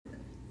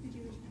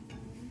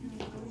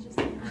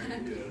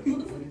All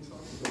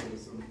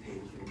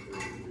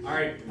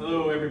right,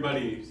 hello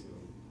everybody.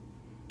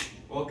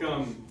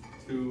 Welcome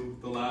to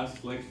the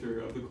last lecture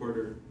of the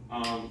quarter.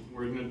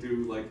 We're gonna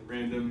do like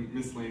random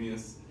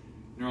miscellaneous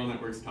neural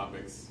networks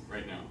topics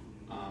right now.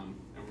 And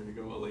we're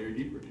gonna go a layer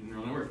deeper in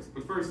neural networks.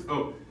 But first,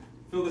 fill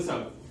this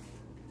out.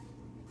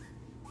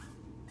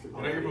 Did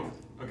I hear phone?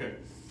 Okay.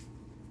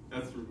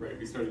 That's right,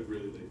 we started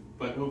really late.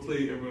 But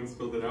hopefully everyone's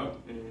filled it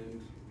out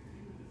and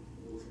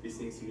we'll be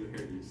seeing some new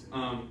hairdos.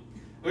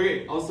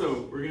 Okay,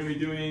 also, we're going to be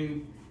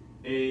doing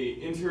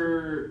a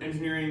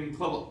inter-engineering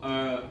club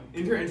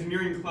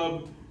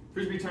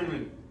Frisbee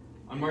tournament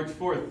on March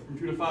 4th from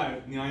 2 to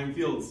 5 in the IM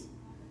Fields.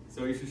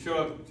 So you should show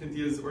up.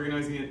 Cynthia's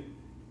organizing it.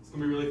 It's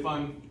going to be really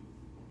fun.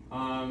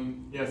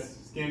 Yes,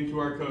 scan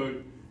QR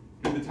code,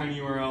 do the tiny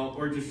URL,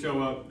 or just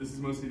show up. This is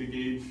mostly to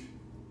gauge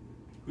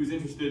who's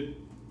interested,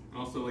 and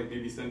also like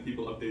maybe send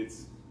people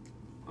updates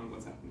on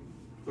what's happening.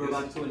 We're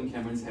about to win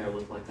Cameron's hair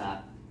look like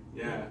that.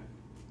 Yeah.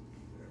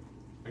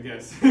 I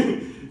guess.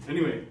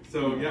 Anyway,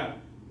 so yeah,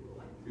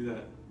 do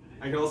that.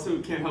 I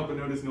also can't help but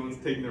notice no one's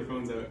taking their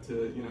phones out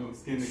to,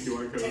 scan the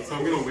QR code. So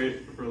I'm gonna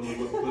wait for a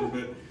little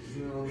bit.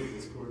 Isn't it on the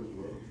Discord as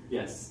well?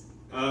 Yes.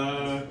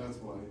 That's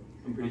why.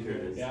 I'm pretty sure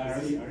it is. Yeah, I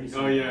already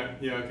Oh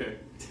yeah, okay.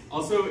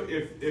 Also,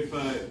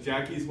 if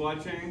Jackie's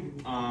watching,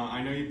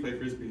 I know you play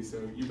Frisbee,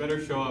 so you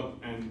better show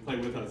up and play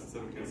with us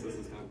instead of against us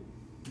this time.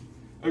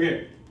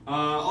 Okay.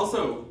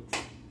 Also,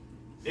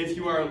 if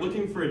you are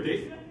looking for a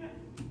date,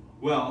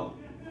 well,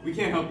 we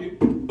can't help you,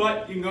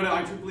 but you can go to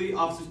IEEE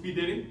Officer Speed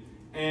Dating,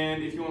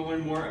 and if you want to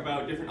learn more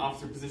about different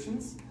officer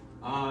positions,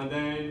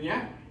 then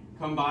yeah,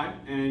 come by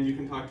and you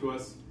can talk to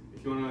us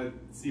if you want to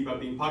see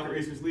about being Pocket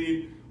Racers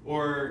lead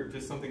or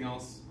just something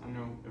else, I don't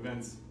know,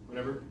 events,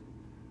 whatever.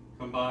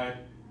 Come by,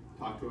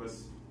 talk to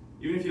us.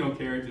 Even if you don't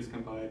care, just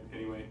come by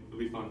anyway, it'll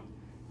be fun.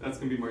 That's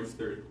going to be March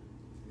 3rd.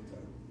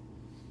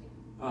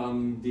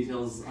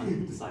 Details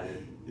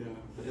undecided. Yeah.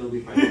 But it'll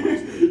be Friday,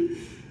 March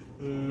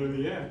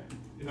 3rd. Yeah.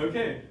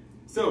 Okay.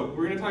 So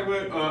we're going to talk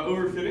about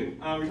overfitting.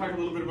 We talked a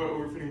little bit about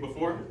overfitting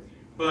before,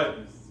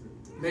 but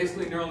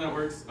basically neural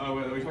networks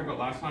that we talked about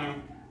last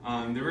time,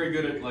 they're very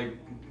good at like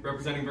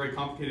representing very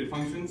complicated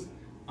functions,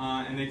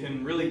 and they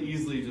can really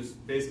easily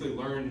just basically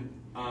learn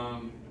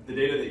the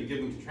data that you give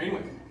them to train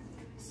with.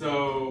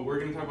 So we're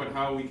going to talk about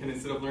how we can,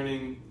 instead of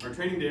learning our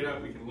training data,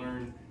 we can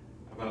learn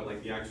about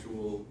like the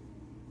actual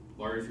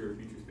larger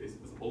feature space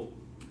as a whole.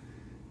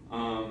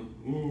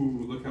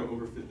 Ooh, look how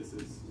overfit this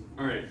is.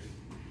 All right.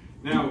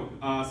 Now,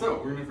 so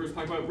we're going to first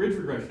talk about ridge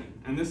regression,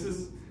 and this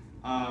is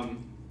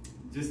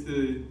just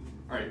the,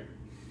 all right.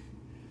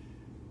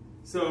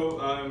 So,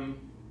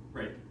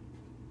 right,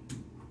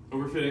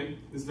 overfitting,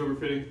 this is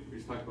overfitting, we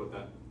just talked about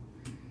that.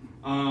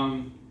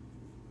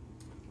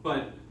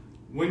 But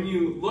when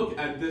you look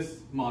at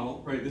this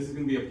model, right, this is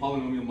going to be a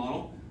polynomial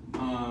model,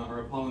 or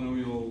a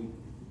polynomial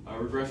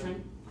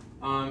regression,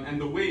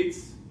 and the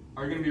weights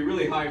are going to be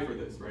really high for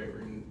this, right, we're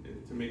going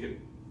to make it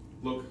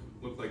look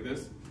like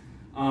this.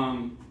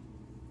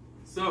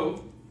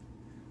 So,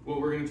 what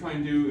we're going to try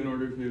and do in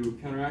order to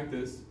counteract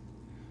this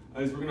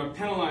is we're going to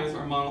penalize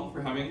our model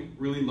for having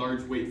really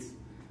large weights.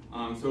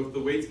 So if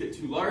the weights get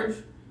too large,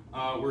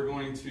 we're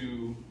going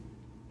to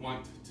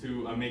want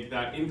to make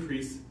that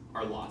increase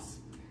our loss.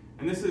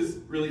 And this is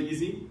really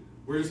easy.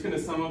 We're just going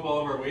to sum up all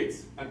of our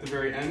weights at the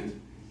very end,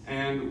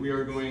 and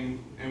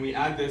we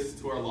add this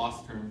to our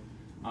loss term.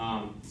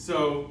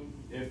 So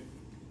if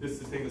this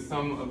is taking the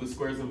sum of the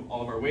squares of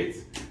all of our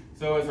weights,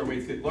 so as our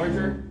weights get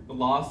larger, the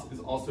loss is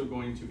also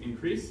going to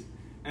increase.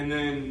 And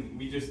then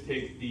we just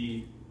take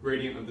the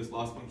gradient of this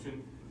loss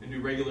function and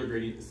do regular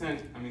gradient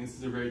descent. I mean, this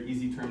is a very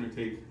easy term to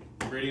take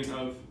the gradient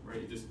of,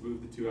 right? You just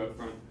move the two out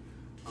front,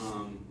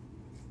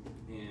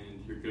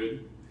 and you're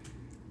good.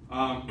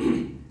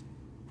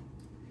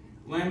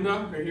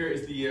 Lambda right here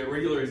is the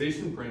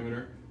regularization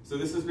parameter. So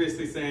this is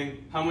basically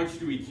saying how much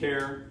do we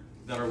care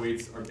that our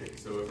weights are big.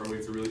 So if our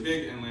weights are really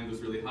big and lambda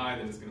is really high,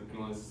 then it's going to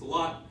penalize us a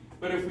lot.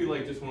 But if we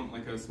just want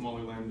like a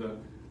smaller lambda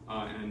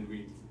and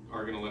we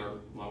are going to let our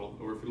model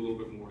overfit a little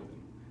bit more,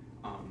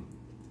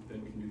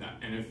 then we can do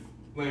that. And if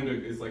lambda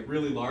is like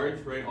really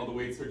large, right, all the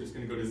weights are just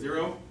going to go to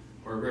 0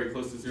 or very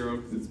close to 0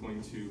 because it's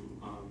going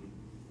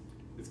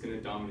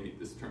to dominate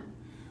this term.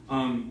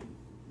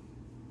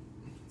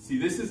 See,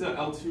 this is a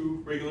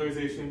L2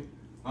 regularization.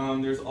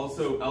 There's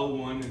also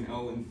L1 and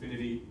L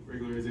infinity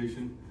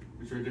regularization,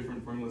 which are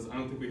different formulas. I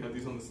don't think we have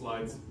these on the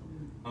slides,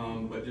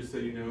 but just so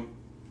you know.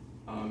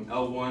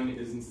 L1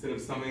 is, instead of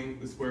summing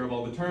the square of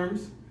all the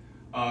terms,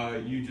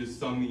 you just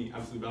sum the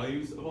absolute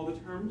values of all the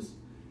terms.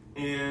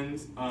 And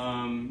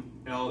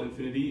L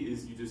infinity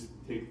is you just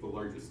take the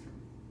largest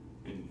term,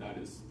 and that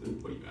is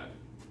what you add.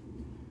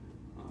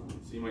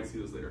 So you might see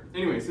those later.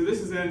 Anyway, so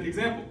this is an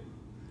example.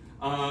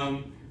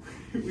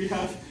 We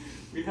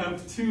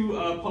have two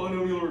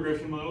polynomial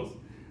regression models.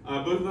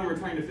 Both of them are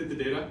trying to fit the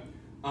data.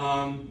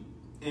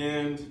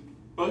 And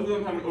both of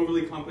them have an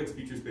overly complex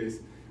feature space,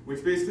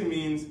 which basically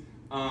means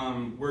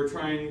we're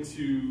trying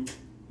to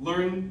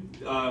learn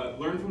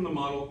from the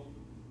model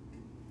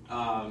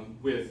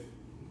with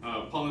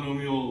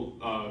polynomial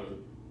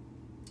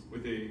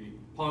with a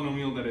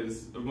polynomial that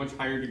is of much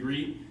higher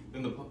degree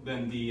than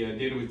the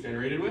data was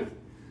generated with.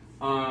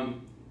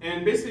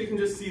 And basically you can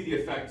just see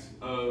the effect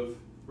of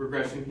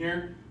regression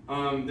here.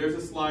 There's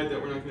a slide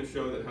that we're not going to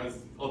show that has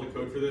all the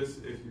code for this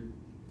if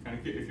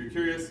you're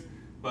curious.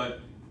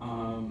 But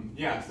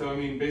yeah, so I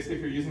mean, basically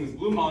if you're using this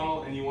blue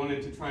model and you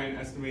wanted to try and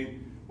estimate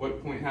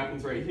what point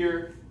happens right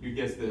here, you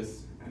guess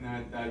this, and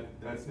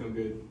that's no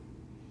good.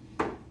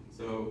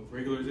 So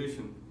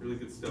regularization, really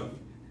good stuff.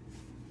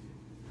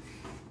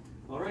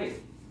 All right,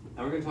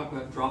 now we're going to talk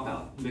about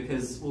dropout,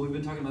 because what we've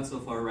been talking about so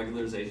far,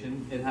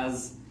 regularization, it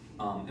has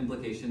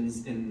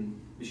implications in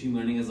machine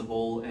learning as a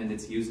whole, and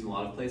it's used in a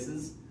lot of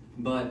places.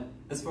 But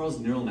as far as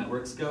neural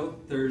networks go,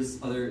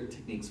 there's other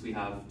techniques we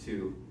have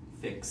to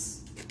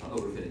fix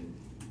overfitting.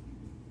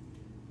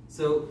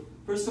 So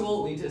first of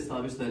all, we need to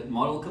establish that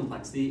model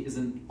complexity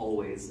isn't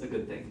always a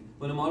good thing.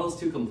 When a model is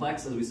too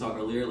complex, as we saw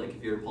earlier, like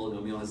if your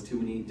polynomial has too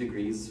many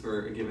degrees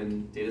for a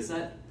given data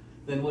set,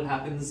 then what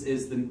happens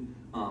is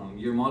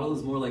your model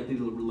is more likely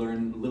to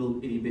learn little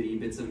itty bitty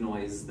bits of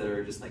noise that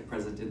are just like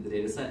present in the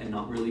data set and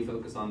not really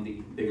focus on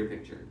the bigger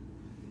picture.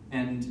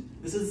 And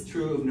this is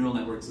true of neural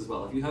networks as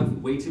well. If you have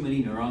way too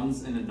many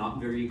neurons in a not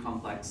very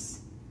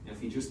complex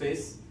feature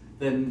space,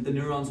 then the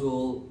neurons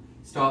will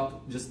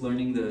stop just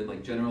learning the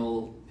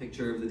general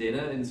picture of the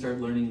data and start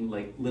learning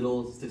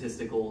little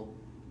statistical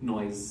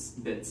noise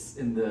bits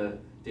in the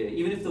data.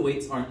 Even if the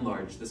weights aren't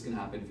large, this can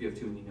happen if you have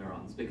too many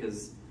neurons,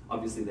 because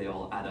obviously they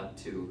all add up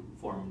to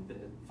form the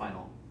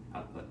final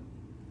output.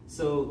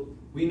 So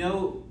we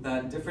know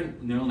that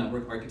different neural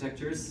network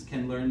architectures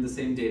can learn the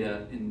same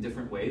data in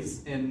different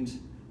ways, and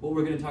what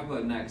we're going to talk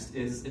about next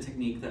is a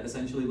technique that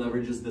essentially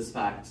leverages this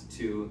fact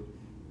to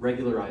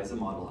regularize a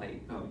model,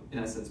 in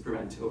essence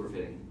prevent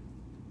overfitting.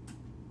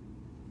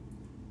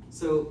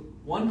 So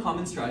one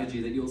common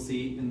strategy that you'll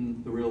see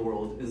in the real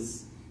world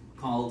is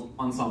called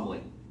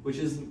ensembling, which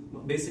is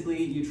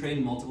basically you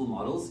train multiple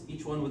models,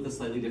 each one with a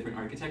slightly different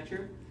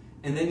architecture,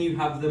 and then you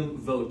have them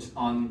vote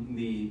on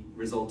the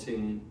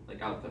resulting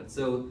output.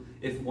 So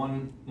if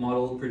one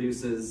model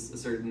produces a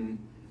certain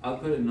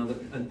output,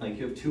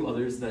 you have two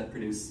others that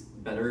produce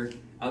better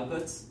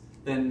outputs,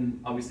 then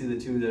obviously the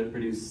two that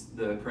produce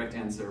the correct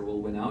answer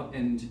will win out.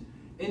 And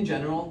in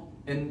general,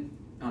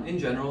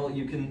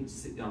 you can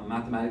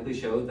mathematically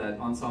show that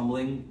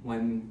ensembling,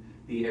 when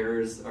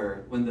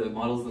the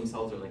models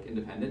themselves are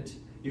independent,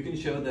 you can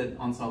show that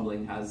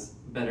ensembling has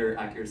better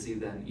accuracy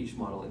than each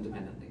model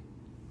independently.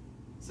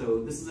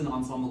 So this is an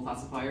ensemble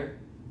classifier,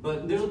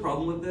 but there's a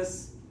problem with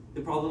this.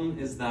 The problem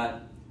is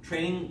that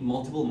training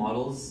multiple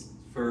models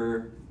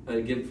for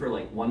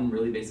one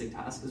really basic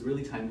task is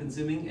really time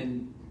consuming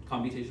and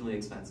computationally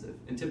expensive.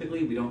 And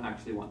typically we don't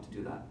actually want to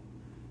do that.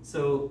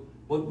 So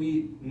what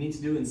we need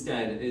to do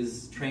instead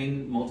is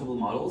train multiple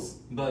models,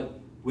 but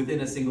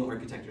within a single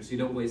architecture. So you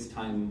don't waste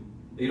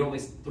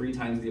 3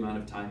 times the amount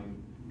of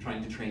time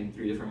trying to train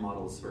 3 different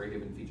models for a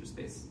given feature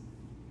space.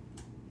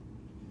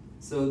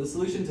 So the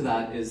solution to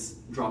that is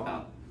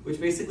dropout, which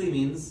basically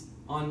means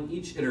on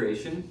each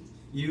iteration,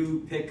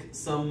 you pick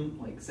some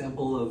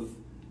sample of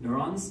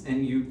neurons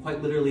and you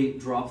quite literally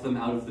drop them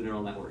out of the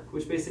neural network,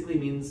 which basically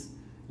means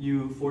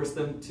you force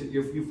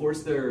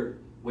their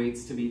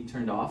weights to be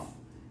turned off.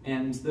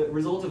 And the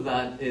result of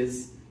that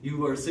is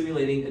you are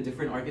simulating a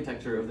different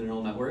architecture of the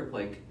neural network.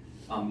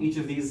 Each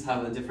of these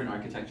have a different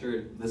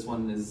architecture. This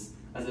one is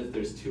as if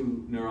there's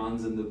 2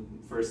 neurons in the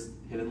first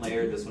hidden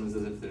layer. This one is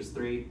as if there's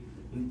 3.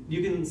 And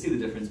you can see the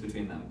difference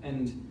between them.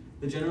 And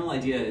the general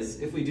idea is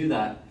if we do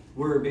that,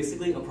 we're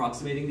basically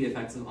approximating the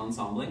effects of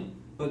ensembling,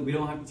 but we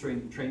don't have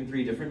to train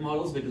 3 different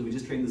models because we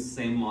just train the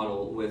same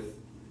model with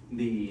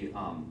the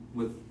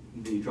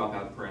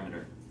dropout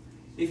parameter.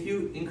 If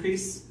you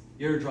increase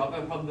your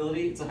dropout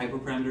probability, it's a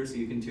hyperparameter, so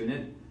you can tune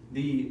it.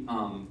 The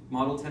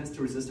model tends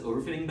to resist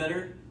overfitting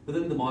better, but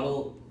then the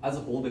model as a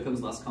whole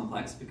becomes less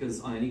complex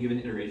because on any given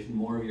iteration,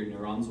 more of your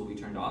neurons will be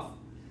turned off.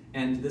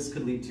 And this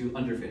could lead to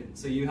underfit.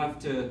 So you have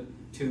to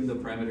tune the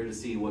parameter to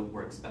see what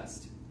works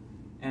best.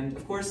 And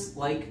of course,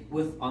 like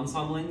with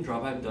ensembling,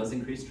 dropout does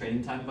increase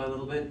training time by a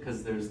little bit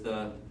because there's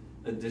the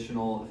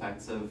additional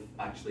effects of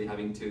actually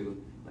having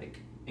to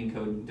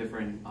encode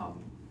different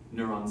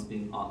neurons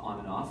being on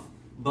and off.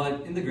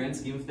 But in the grand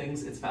scheme of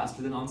things, it's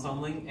faster than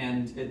ensembling,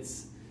 and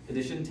its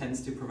addition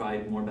tends to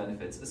provide more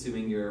benefits,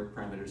 assuming your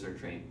parameters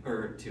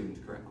are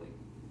tuned correctly.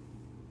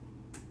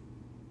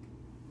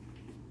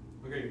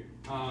 Okay,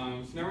 so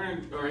now we're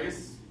going to, or I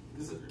guess,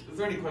 is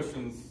there any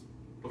questions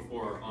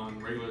before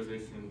on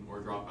regularization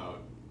or dropout,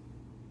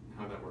 and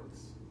how that works?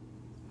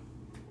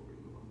 Before we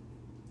move on.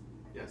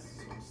 Yes?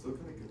 So I'm still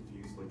kind of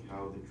confused,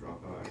 how the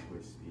dropout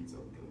actually speeds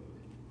up the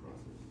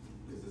process.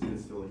 Because doesn't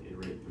it still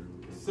iterate through?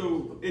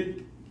 So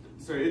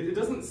it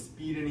doesn't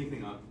speed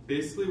anything up.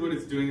 Basically what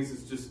it's doing is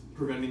it's just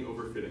preventing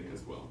overfitting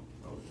as well.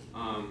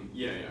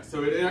 Okay.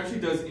 So it actually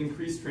does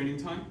increase training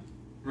time,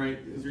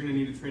 right? Because you're going to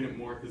need to train it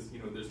more because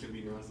there's going to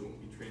be neurons that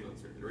won't be trained on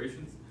certain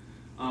iterations.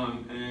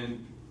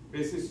 And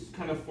basically it's just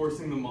kind of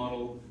forcing the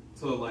model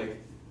to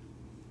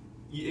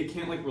it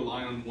can't like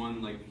rely on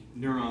one like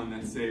neuron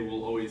that say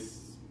will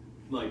always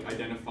like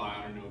identify,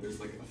 I don't know, there's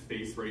like a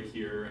face right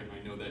here, and I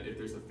know that if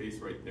there's a face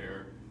right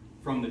there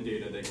from the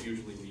data, that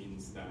usually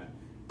means that,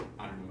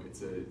 I don't know,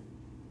 it's a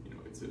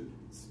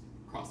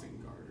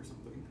crossing guard or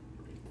something,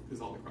 right?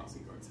 Because all the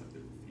crossing guards have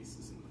their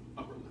faces in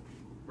the upper left,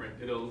 right?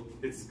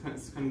 It's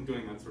kind of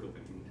doing that sort of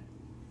thing.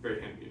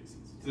 Very handy makes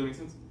sense. Does that make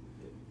sense?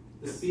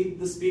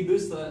 The speed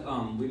boost that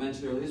we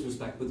mentioned earlier is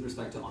with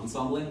respect to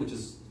ensembling, which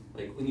is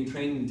like when you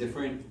train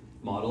different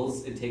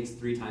models, it takes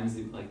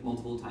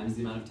multiple times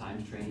the amount of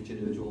time to train each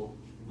individual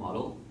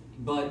model.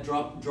 But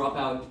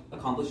dropout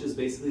accomplishes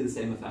basically the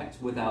same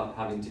effect without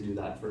having to do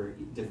that for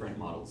different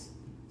models.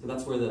 So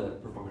that's where the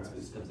performance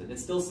boost comes in.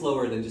 It's still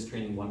slower than just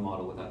training one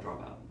model without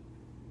dropout.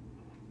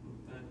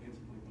 That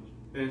answered my question.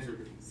 That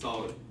answered it.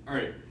 Solid. All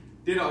right,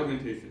 data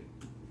augmentation.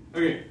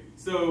 Okay,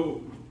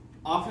 so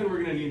often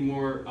we're going to need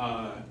more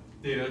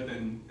data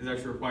than is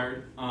actually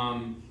required.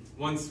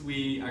 Once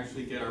we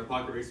actually get our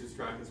pocket racers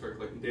track and start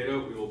collecting data,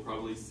 we will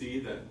probably see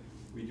that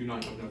we do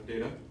not have enough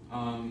data.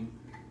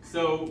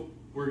 So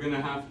we're going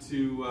to have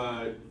to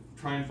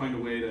try and find a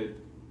way to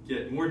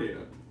get more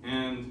data.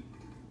 And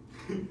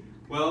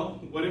well,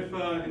 what if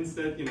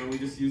instead, we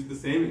just use the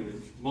same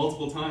image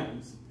multiple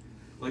times,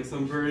 like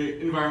some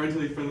very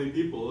environmentally friendly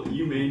people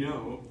you may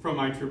know from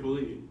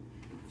IEEE?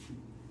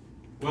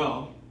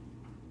 Well,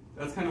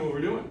 that's kind of what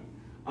we're doing.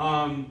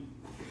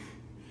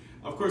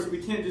 Of course, we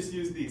can't just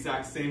use the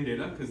exact same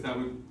data, because that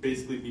would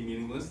basically be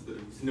meaningless.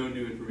 There's no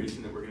new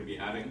information that we're going to be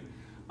adding.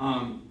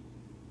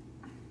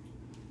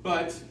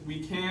 But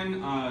we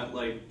can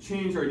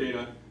change our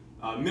data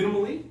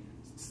minimally,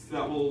 so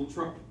that will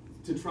try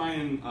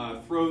and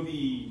throw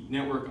the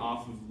network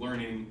off of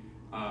learning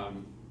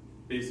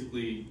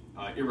basically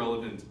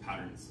irrelevant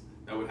patterns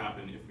that would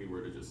happen if we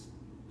were to just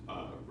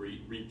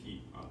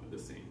repeat the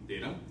same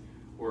data,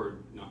 or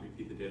not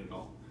repeat the data at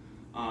all.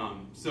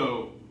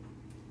 So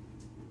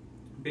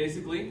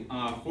basically,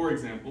 for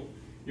example,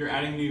 if you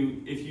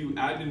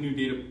add a new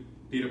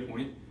data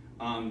point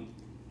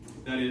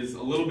that is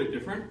a little bit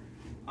different,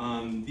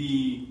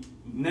 the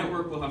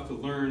network will have to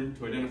learn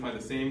to identify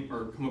the same,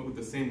 or come up with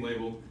the same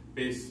label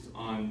based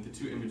on the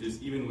two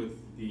images, even with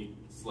the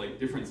slight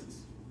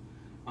differences.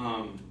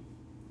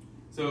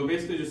 So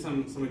basically just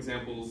some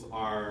examples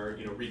are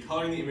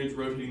recoloring the image,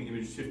 rotating the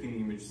image, shifting the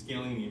image,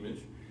 scaling the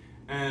image.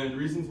 And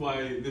reasons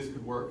why this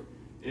could work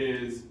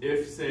is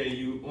if, say,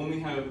 you only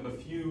have a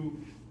few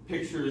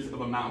pictures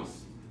of a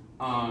mouse,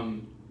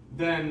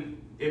 then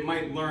it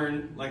might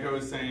learn, like I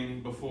was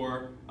saying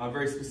before,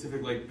 very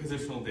specific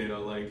positional data,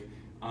 like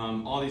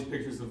all these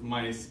pictures of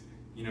mice,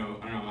 I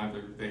don't know,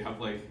 either they have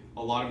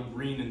a lot of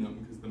green in them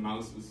because the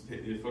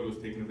photo was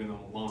taken of it on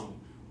a lawn,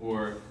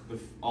 or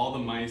all the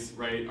mice,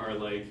 right, are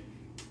going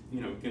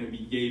to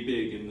be yay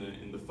big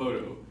in the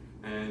photo,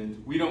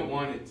 and we don't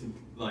want it to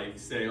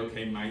say,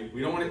 okay,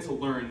 we don't want it to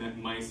learn that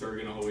mice are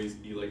going to always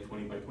be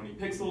 20 by 20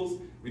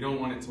 pixels. We don't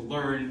want it to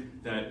learn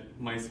that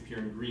mice appear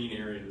in green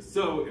areas.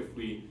 So if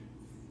we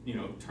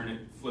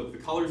flip the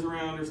colors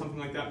around or something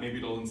like that, maybe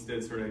it'll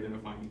instead start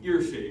identifying ear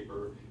shape,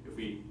 or if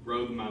we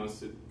grow the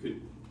mouse, it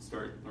could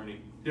start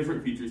learning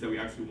different features that we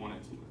actually want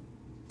it to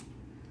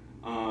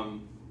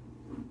learn.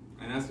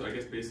 And that's, I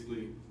guess,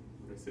 basically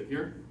what I said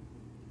here.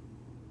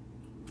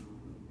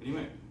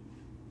 Anyway,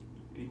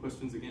 any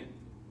questions again?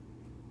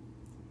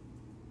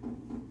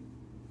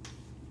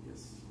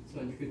 Yes?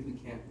 So in truth, we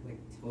can't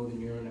tell the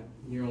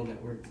neural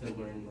network to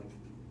learn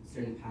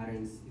certain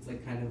patterns. It's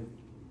kind of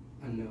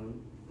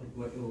unknown,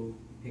 what it will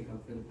pick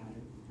up for the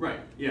pattern.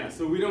 Right. Yeah.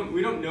 So we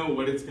don't know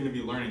what it's going to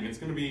be learning. It's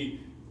going to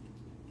be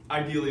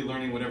ideally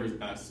learning whatever's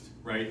best,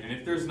 right? And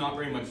if there's not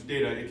very much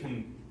data, it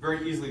can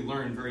very easily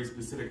learn very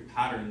specific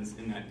patterns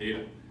in that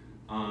data.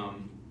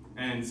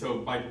 And so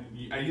by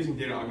using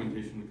data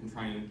augmentation, we can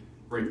try and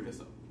break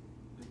this up.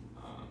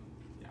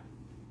 Yeah.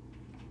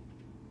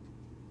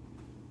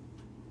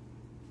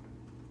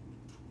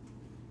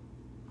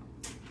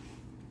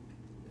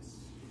 Yes.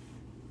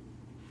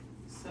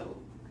 So,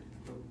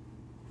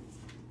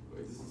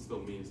 Wait, this is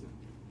still me, isn't it?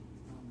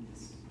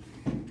 yes.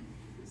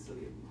 It's still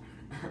you.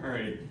 All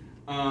right.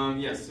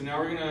 Yes. So now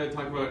we're going to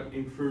talk about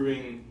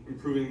improving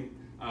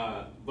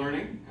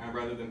learning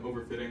rather than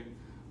overfitting.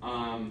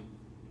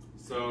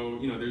 So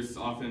there's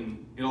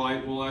often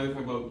we'll either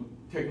talk about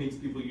techniques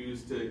people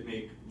use to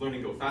make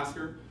learning go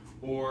faster,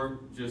 or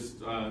just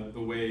the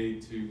way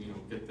to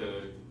get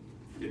the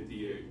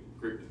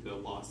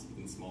loss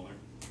even smaller.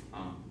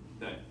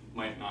 That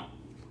might not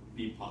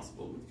be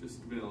possible with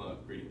just vanilla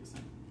gradient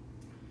descent.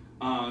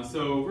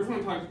 So first I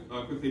want to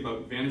talk quickly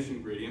about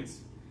vanishing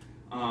gradients.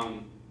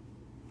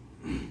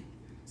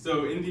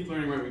 So in deep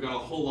learning, right, we've got a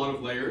whole lot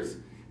of layers,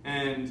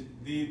 and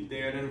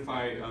they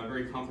identify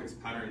very complex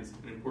patterns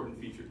and important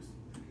features.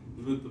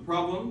 The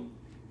problem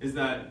is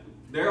that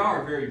they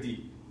are very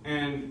deep.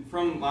 And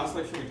from last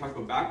lecture, we talked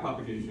about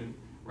backpropagation,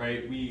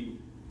 right? We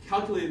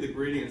calculated the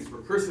gradients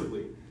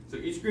recursively. So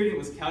each gradient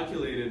was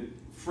calculated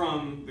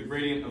from the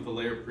gradient of the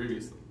layer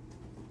previously.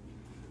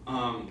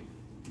 And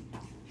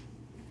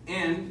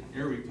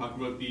here we talk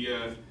about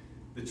the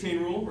the chain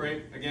rule,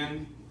 right?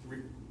 Again,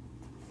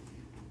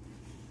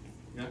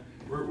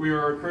 we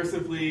are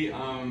recursively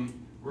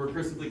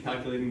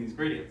calculating these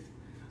gradients.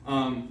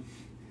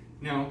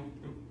 Now,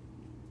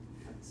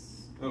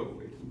 oh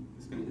wait,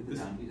 you hit the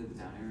down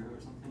arrow or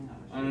something?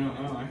 I don't know.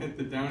 Oh, I hit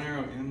the down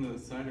arrow and the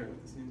side arrow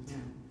at the same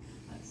time.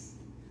 Nice.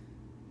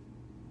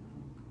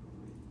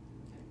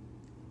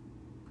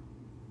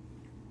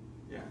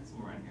 Yeah,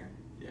 Somewhere in here.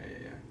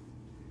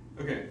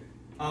 Yeah. Okay.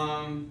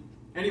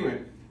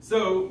 Anyway,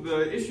 so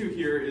the issue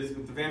here is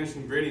with the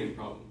vanishing gradient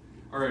problem,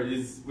 or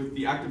is with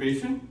the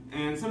activation,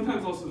 and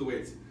sometimes also the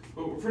weights.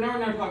 But for now, we're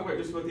going to talk about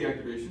just about the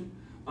activation,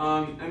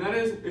 and that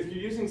is if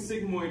you're using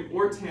sigmoid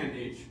or tan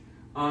h,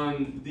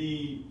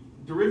 the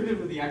derivative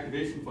of the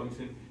activation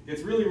function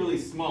gets really, really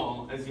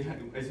small as you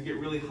get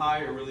really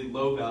high or really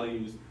low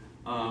values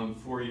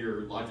for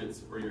your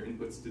logits or your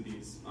inputs to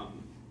these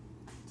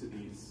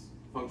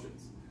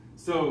functions.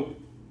 So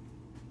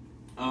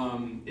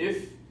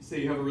if,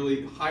 say, you have a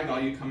really high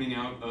value coming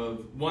out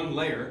of one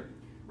layer,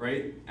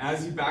 right,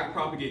 as you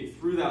backpropagate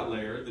through that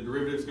layer, the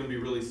derivative is going to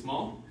be really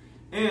small,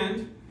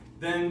 and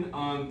then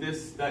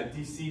that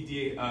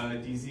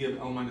dz of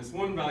L minus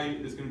 1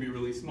 value is going to be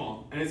really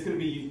small, and it's going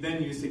to be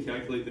then used to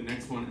calculate the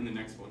next one and the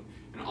next one.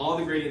 And all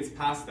the gradients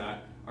past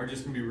that are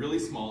just going to be really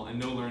small, and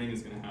no learning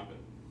is going to happen.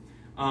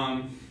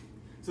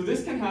 So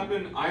this can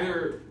happen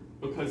either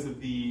because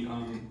of the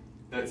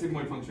that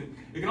sigmoid function.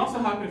 It can also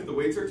happen if the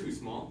weights are too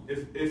small.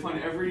 If on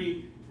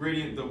every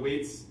gradient the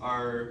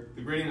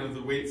gradient of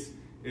the weights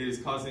is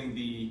causing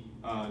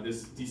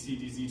this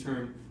dz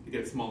term to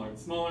get smaller and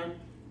smaller,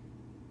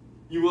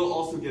 you will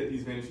also get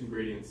these vanishing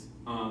gradients.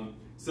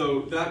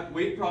 So that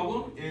weight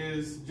problem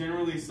is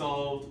generally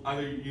solved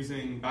either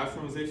using batch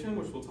normalization,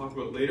 which we'll talk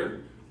about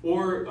later,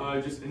 or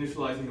just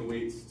initializing the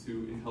weights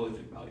to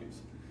intelligent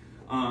values.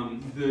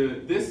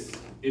 This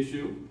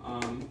issue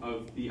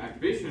of the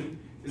activation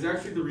is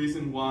actually the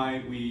reason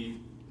why we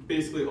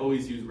basically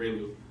always use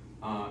ReLU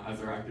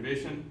as our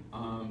activation.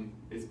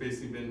 It's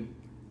basically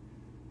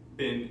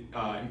been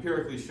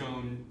empirically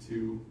shown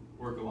to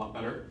work a lot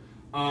better.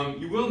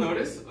 You will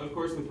notice, of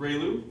course, with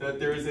ReLU that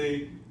there is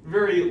a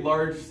very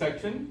large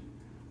section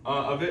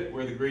of it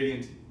where the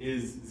gradient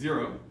is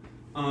 0.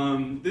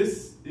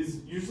 This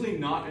is usually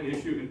not an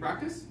issue in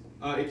practice.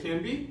 It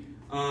can be,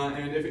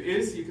 and if it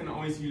is, you can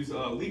always use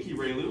leaky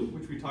ReLU,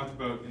 which we talked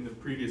about in the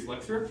previous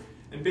lecture.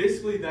 And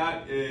basically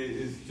that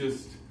is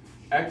just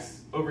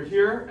x over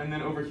here, and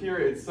then over here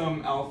it's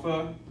some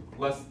alpha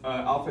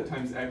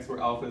times x, where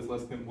alpha is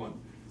less than 1.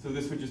 So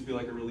this would just be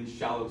like a really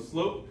shallow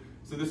slope.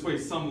 So this way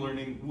some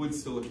learning would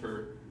still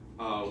occur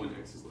when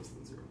x is less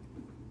than 0.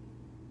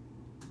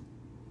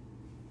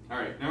 All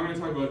right, now we're going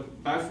to talk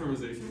about batch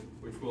normalization,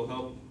 which will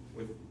help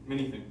with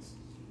many things.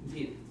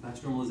 Indeed,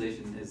 batch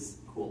normalization is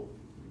cool.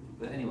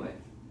 But anyway,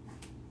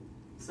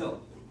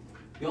 so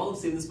you all have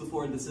seen this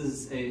before. This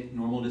is a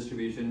normal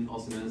distribution,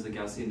 also known as a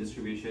Gaussian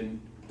distribution.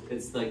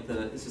 It's like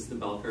it's just the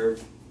bell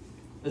curve.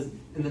 And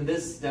then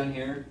this down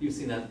here, you've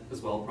seen that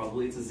as well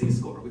probably. It's a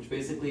z-score, which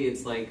basically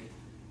it's like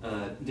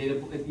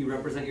you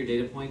represent your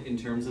data point in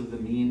terms of the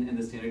mean and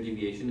the standard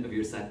deviation of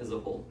your set as a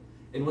whole.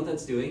 And what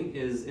that's doing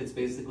is it's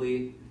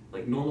basically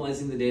like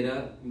normalizing the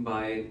data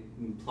by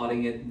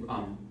plotting it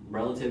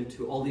relative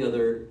to all the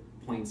other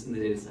points in the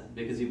data set,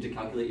 because you have to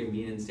calculate your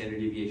mean and standard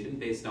deviation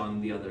based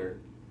on the other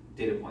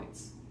data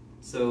points.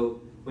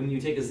 So when you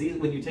take a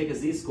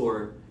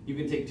z-score, you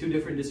can take two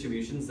different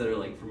distributions that are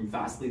like from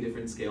vastly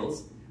different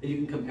scales, and you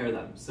can compare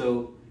them.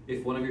 So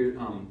if one of your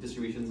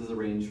distributions has a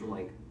range from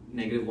like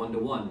 -1 to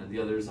 1, and the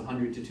other is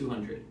 100 to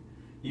 200,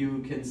 you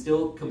can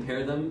still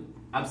compare them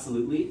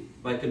absolutely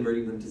by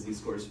converting them to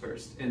z-scores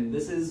first. And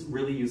this is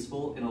really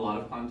useful in a lot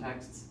of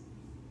contexts.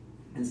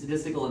 In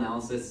statistical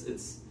analysis,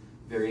 it's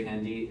very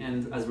handy,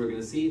 and as we're going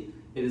to see,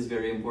 it is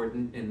very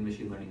important in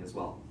machine learning as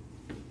well.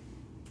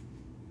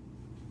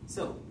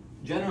 So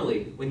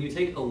generally, when you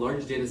take a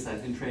large data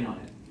set and train on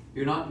it,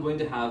 you're not going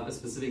to have a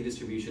specific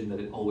distribution that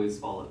it always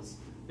follows,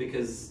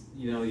 because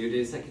your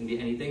data set can be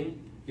anything.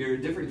 Your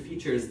different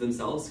features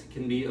themselves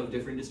can be of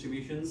different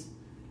distributions,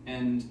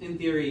 and in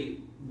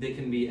theory, they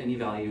can be any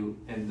value,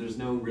 and there's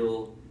no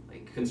real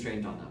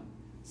constraint on them.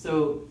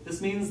 So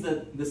this means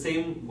that the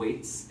same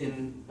weights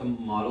in a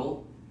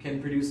model can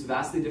produce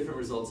vastly different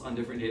results on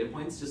different data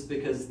points, just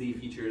because the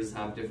features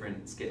have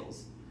different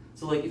scales.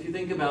 So if you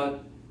think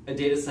about a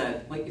data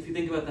set, if you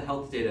think about the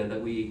health data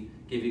that we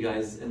gave you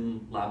guys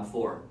in lab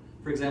 4,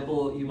 for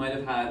example, you might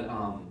have had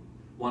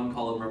one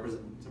column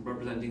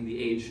representing the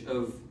age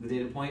of the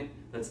data point.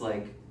 That's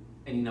like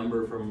any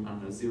number from, I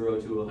don't know,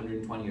 0 to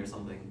 120 or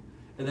something.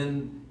 And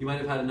then you might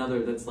have had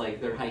another that's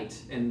like their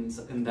height, and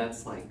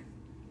that's like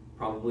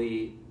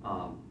probably,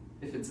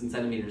 if it's in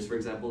centimeters, for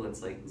example,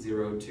 that's like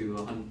 0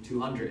 to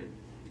 200.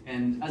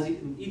 And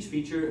each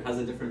feature has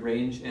a different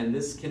range, and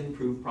this can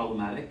prove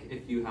problematic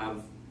if you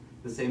have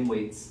the same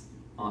weights,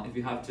 if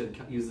you have to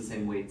use the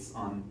same weights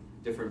on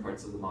different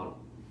parts of the model.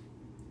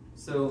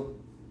 So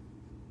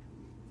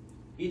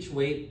each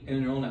weight in a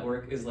neural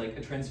network is like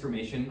a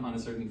transformation on a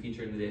certain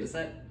feature in the data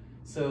set.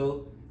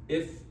 So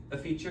if a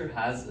feature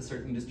has a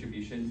certain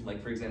distribution,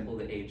 like for example,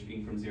 the age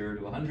being from 0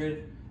 to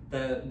 100,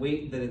 the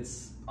weight that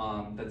it's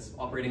that's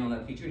operating on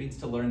that feature needs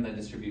to learn that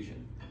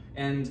distribution.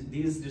 And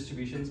these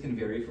distributions can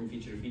vary from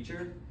feature to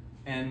feature,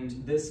 and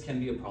this can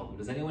be a problem.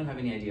 Does anyone have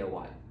any idea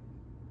why?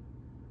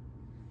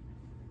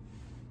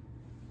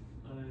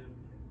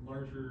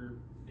 Larger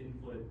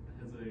input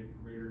has a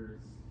greater,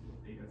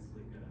 I guess,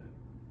 like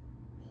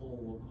a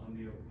pull on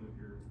the output of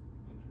your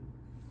function.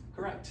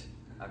 Correct,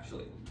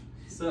 actually.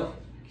 So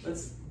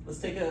let's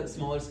take a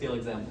smaller scale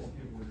example.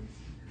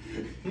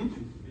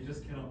 You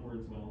just count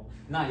words well.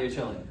 Nah, you're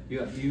chilling.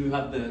 You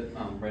have the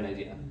right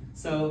idea.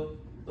 So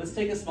let's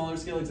take a smaller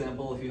scale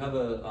example. If you have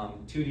a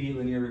 2D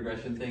linear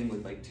regression thing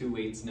with like 2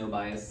 weights, no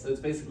bias. So it's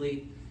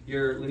basically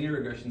your linear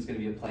regression is going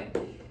to be a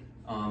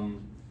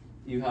plane.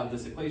 You have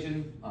this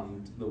equation,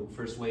 the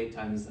first weight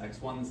times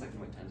x1, the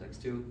second weight times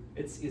x2.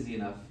 It's easy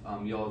enough.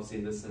 You all have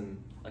seen this in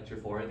lecture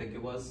 4, I think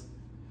it was.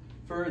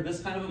 For this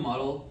kind of a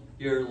model,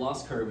 your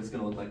loss curve is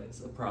going to look like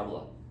this, a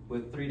parabola,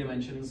 with 3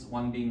 dimensions,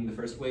 one being the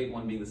first weight,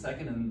 one being the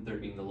second, and the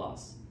third being the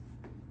loss.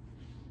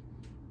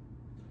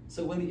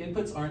 So when the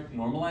inputs aren't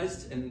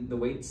normalized and the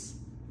weights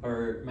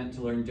are meant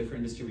to learn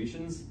different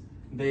distributions,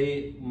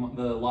 the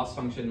loss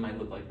function might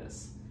look like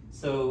this.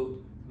 So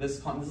this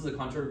is a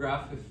contour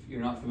graph if you're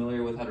not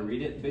familiar with how to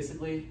read it.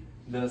 Basically,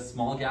 the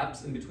small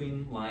gaps in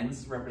between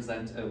lines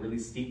represent a really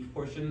steep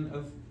portion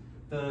of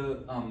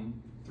the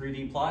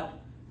 3D plot.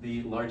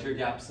 The larger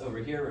gaps over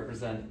here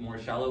represent more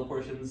shallow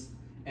portions,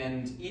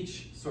 and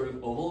each sort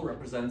of oval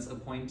represents a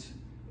point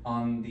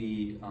on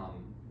the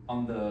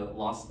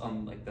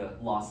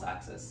loss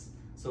axis.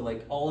 So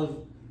like all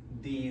of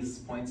these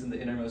points in the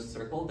innermost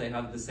circle, they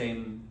have the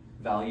same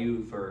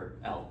value for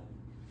L.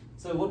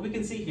 So what we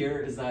can see here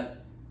is that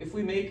if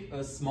we make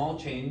a small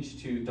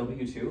change to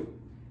W2,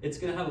 it's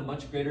going to have a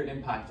much greater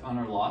impact on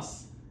our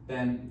loss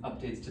than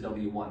updates to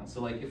W1.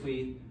 So like if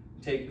we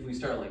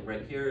start like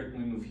right here and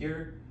we move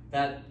here,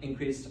 that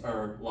increased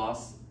our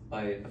loss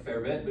by a fair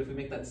bit, but if we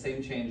make that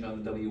same change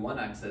on the W1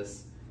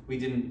 axis, we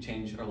didn't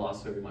change our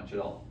loss very much at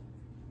all.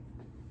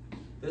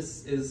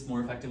 This is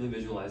more effectively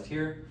visualized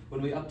here.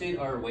 When we update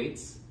our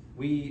weights,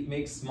 we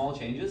make small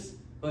changes,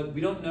 but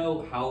we don't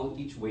know how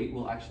each weight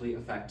will actually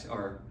affect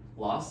our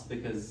loss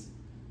because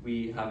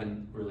we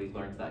haven't really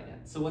learned that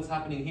yet. So what's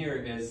happening here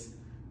is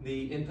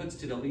the inputs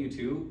to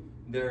W2,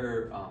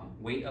 their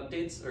weight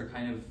updates are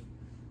kind of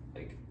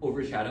like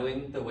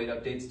overshadowing the weight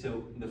updates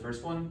to the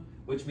first one,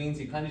 which means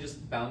you kind of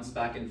just bounce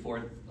back and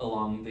forth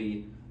along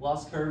the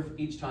loss curve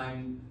each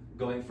time,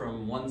 going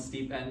from one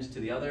steep end to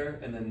the other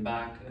and then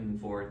back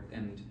and forth,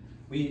 and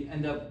we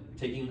end up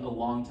taking a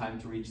long time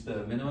to reach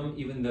the minimum,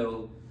 even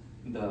though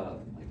the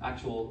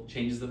actual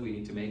changes that we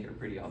need to make are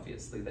pretty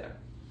obviously there.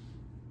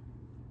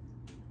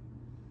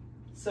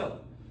 So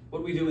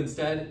what we do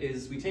instead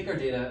is we take our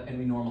data and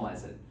we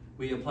normalize it.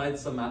 We applied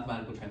some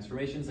mathematical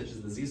transformations such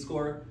as the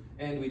z-score,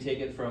 and we take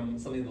it from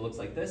something that looks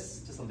like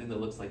this to something that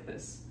looks like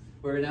this,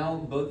 where now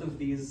both of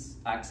these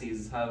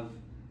axes have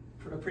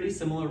a pretty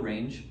similar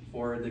range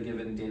for the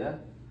given data,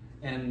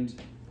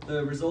 and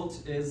the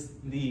result is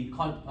the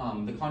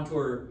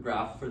contour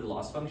graph for the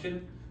loss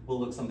function will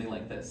look something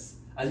like this.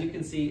 As you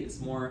can see, it's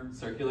more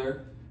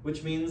circular,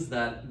 which means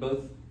that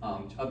both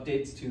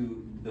updates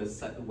to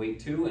the weight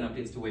 2 and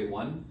updates to weight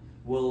 1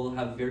 will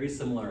have very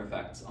similar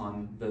effects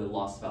on the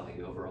loss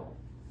value overall.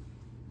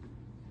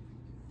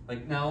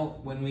 Like now,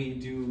 when we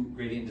do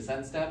gradient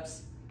descent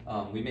steps,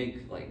 we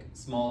make like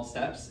small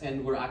steps,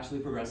 and we're actually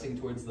progressing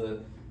towards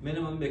the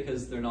minimum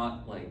because they're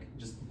not like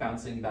just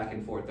bouncing back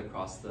and forth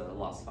across the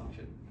loss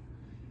function.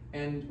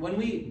 And when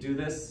we do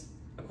this,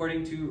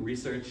 according to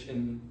research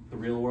in the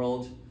real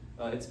world,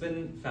 it's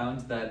been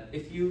found that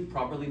if you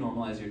properly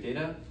normalize your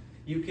data,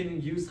 you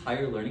can use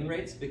higher learning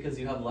rates because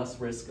you have less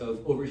risk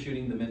of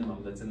overshooting the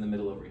minimum that's in the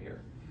middle over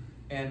here.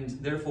 And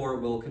therefore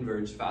will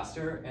converge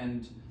faster,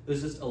 and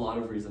there's just a lot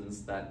of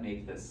reasons that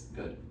make this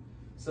good.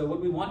 So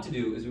what we want to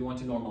do is we want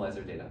to normalize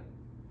our data.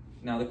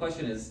 Now the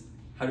question is,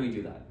 how do we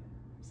do that?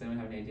 Does anyone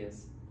have any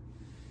ideas?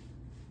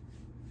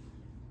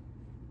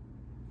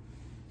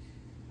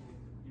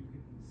 You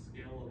can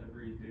scale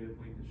every data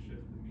point to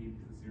shift the mean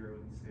to 0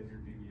 and the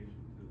standard deviation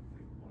to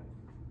like 1.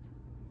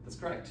 That's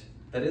correct.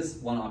 That is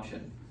one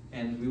option,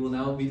 and we will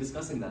now be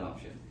discussing that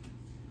option.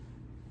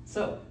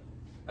 So,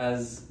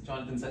 as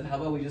Jonathan said, how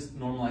about we just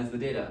normalize the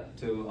data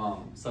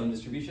to some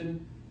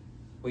distribution?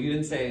 Well, you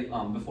didn't say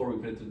before we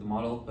put it through the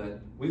model,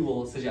 but we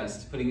will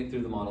suggest putting it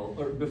through the model,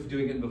 or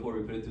doing it before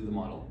we put it through the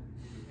model.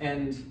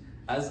 And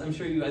as I'm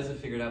sure you guys have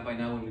figured out by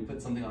now, when we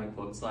put something on a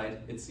quote slide,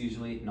 it's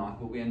usually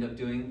not what we end up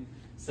doing.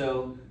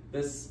 So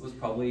this was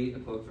probably a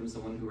quote from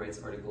someone who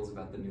writes articles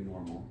about the new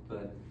normal.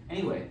 But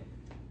anyway,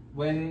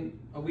 when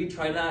we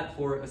try that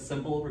for a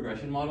simple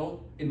regression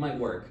model, it might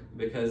work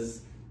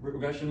because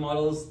regression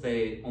models,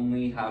 they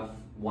only have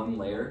one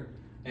layer,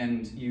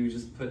 and you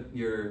just put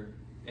your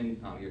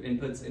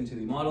inputs into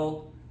the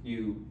model,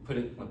 you plug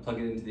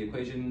it into the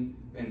equation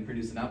and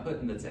produce an output,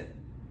 and that's it.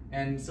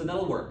 And so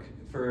that'll work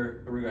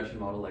for a regression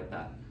model like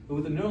that. But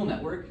with a neural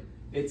network,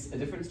 it's a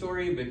different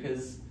story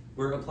because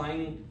we're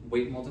applying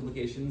weight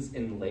multiplications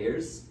in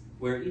layers,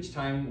 where each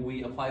time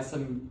we apply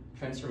some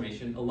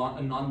transformation, a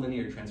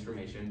nonlinear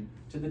transformation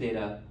to the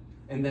data,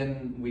 and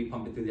then we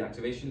pump it through the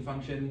activation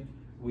function.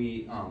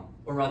 We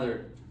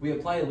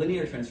apply a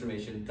linear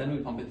transformation, then we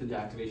pump it through the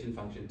activation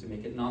function to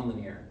make it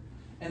nonlinear.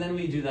 And then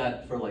we do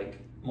that for like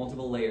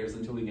multiple layers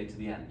until we get to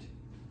the end.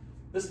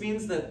 This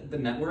means that the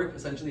network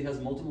essentially has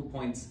multiple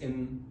points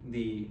in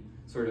the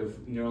sort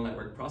of neural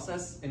network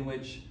process in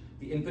which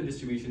the input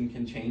distribution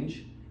can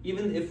change,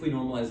 even if we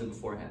normalize it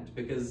beforehand.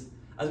 Because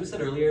as we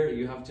said earlier,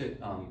 you have to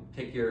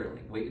take your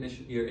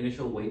your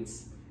initial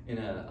weights in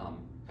a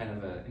kind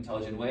of an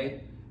intelligent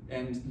way.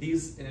 And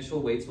these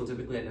initial weights will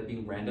typically end up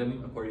being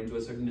random according to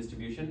a certain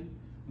distribution.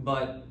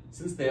 But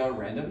since they are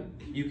random,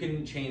 you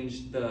can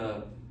change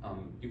the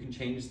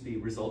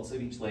results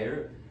of each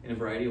layer in a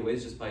variety of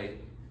ways just by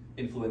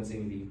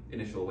influencing the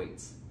initial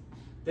weights.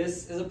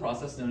 This is a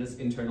process known as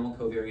internal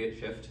covariate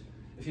shift.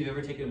 If you've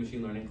ever taken a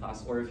machine learning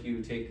class, or if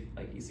you take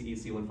like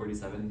ECE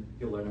 147,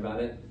 you'll learn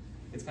about it.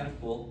 It's kind of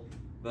cool,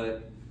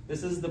 but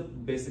this is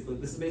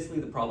basically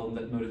the problem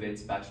that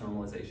motivates batch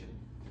normalization.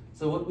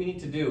 So what we need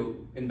to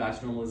do in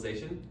batch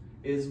normalization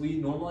is we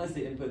normalize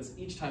the inputs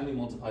each time we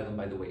multiply them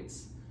by the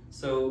weights.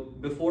 So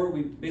right before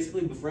we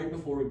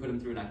put them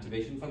through an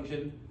activation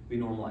function, we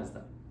normalize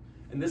them.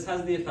 And this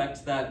has the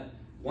effect that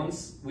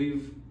once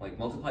we've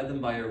multiplied them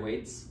by our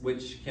weights,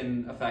 which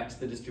can affect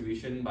the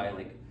distribution by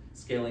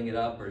scaling it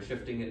up or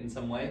shifting it in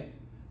some way,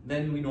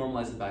 then we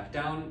normalize it back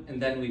down,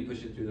 and then we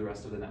push it through the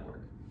rest of the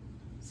network.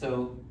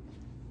 So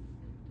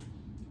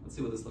let's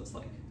see what this looks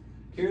like.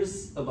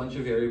 Here's a bunch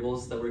of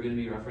variables that we're going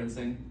to be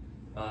referencing.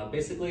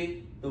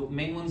 Basically, the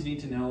main ones you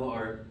need to know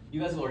are,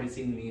 you guys have already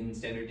seen mean,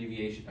 standard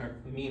deviation, or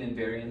mean and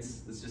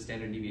variance. This is just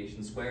standard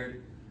deviation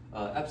squared.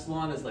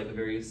 Epsilon is like a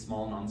very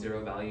small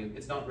non-zero value.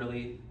 It's not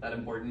really that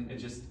important. It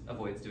just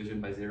avoids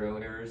division by zero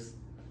errors.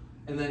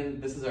 And then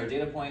this is our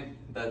data point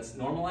that's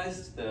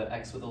normalized, the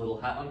x with a little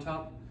hat on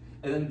top.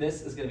 And then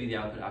this is going to be the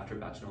output after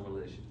batch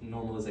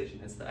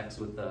normalization. It's the x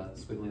with the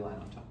squiggly line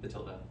on top, the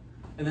tilde.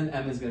 And then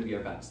m is going to be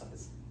our batch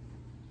size.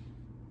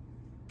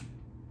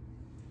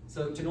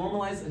 So to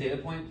normalize a data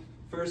point,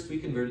 first we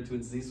convert it to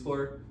its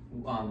z-score.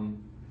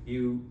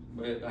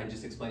 I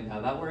just explained how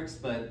that works,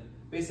 but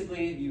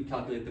basically you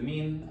calculate the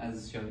mean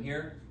as shown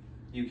here.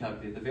 You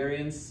calculate the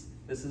variance.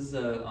 This is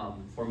a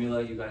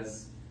formula you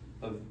guys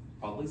have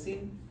probably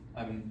seen.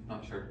 I'm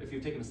not sure. If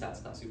you've taken a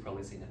stats class, you've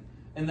probably seen it.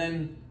 And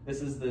then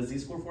this is the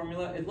z-score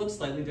formula. It looks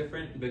slightly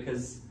different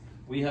because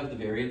we have the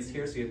variance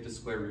here, so you have to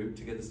square root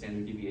to get the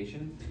standard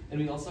deviation. And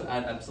we also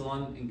add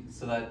epsilon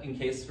so that in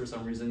case for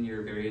some reason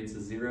your variance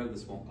is 0,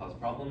 this won't cause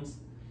problems.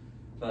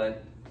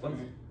 But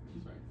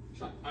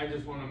I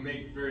just want to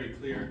make very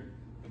clear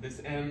that this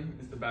m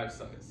is the batch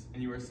size,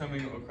 and you are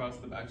summing across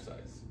the batch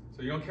size.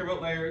 So you don't care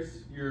about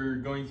layers. You're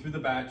going through the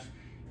batch.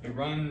 You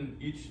run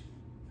each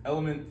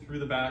element through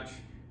the batch,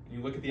 and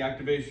you look at the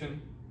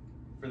activation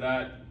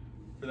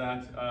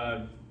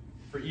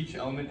for each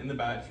element in the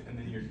batch, and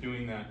then you're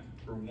doing that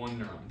for one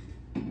neuron.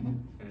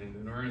 And the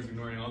neuron is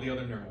ignoring all the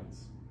other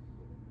neurons.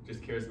 It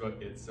just cares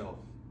about itself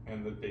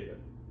and the data.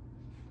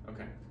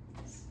 Okay.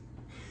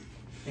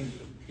 Thank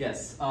you.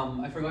 Yes,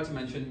 I forgot to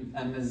mention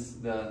m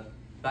is the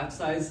batch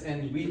size,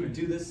 and we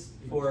do this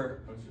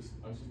for. I was just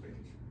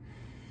making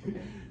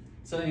sure.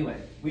 So anyway,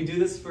 we do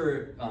this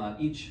for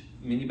each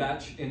mini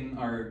batch in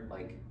our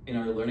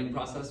learning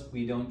process.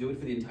 We don't do it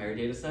for the entire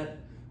data set.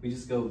 We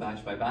just go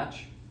batch by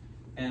batch,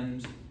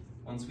 and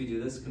once we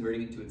do this,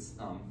 converting it to its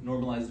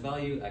normalized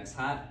value, x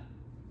hat,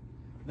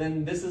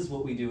 then this is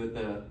what we do at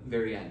the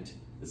very end.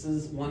 This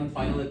is one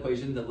final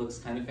equation that looks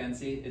kind of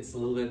fancy. It's a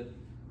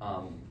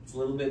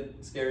little bit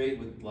scary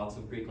with lots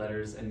of Greek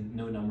letters and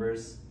no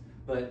numbers.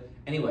 But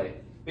anyway,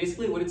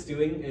 basically what it's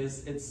doing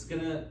is it's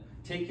gonna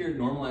take your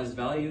normalized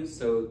value,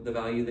 so the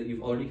value that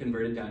you've already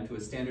converted down to a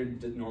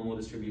standard normal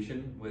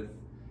distribution with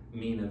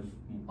mean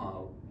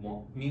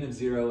of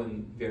 0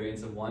 and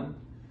variance of 1.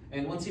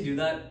 And once you do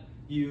that,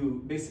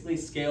 you basically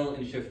scale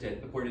and shift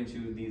it according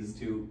to these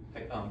two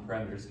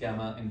parameters,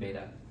 gamma and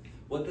beta.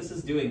 What this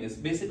is doing is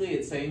basically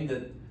it's saying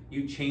that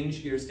you change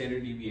your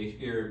standard deviation,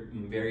 your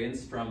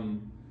variance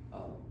from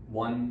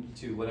 1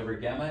 to whatever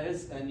gamma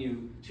is, and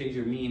you change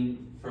your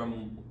mean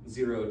from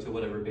 0 to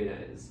whatever beta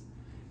is.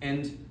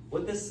 And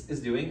what this is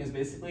doing is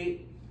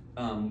basically,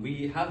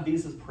 we have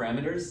these as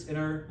parameters in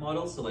our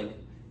model. So like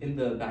in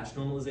the batch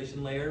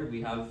normalization layer,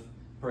 we have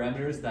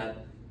parameters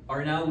that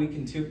are now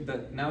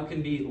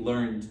can be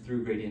learned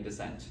through gradient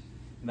descent.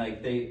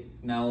 Like they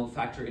now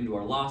factor into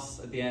our loss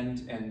at the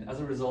end, and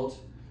as a result,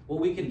 what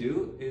we can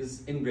do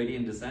is in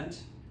gradient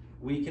descent,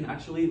 we can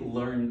actually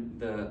learn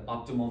the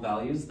optimal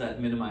values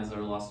that minimize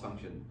our loss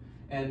function.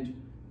 And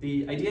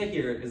the idea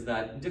here is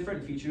that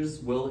different features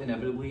will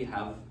inevitably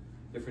have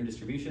different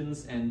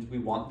distributions, and we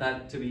want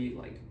that to be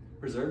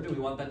preserved, and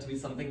we want that to be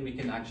something we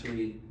can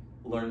actually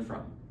learn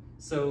from.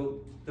 So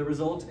the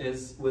result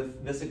is,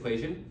 with this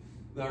equation,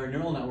 our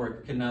neural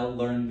network can now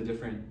learn the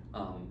different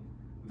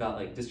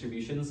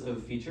distributions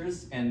of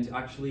features and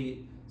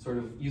actually sort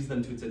of use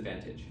them to its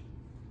advantage.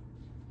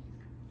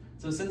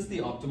 So since the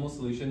optimal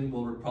solution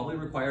will probably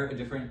require a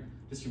different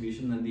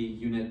distribution than the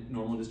unit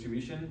normal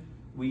distribution,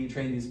 we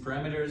train these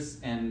parameters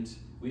and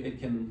it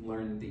can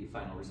learn the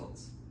final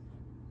results.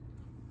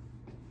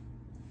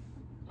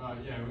 Yeah,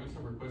 we're going to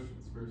start with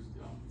questions first.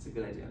 Yeah. It's a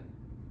good idea.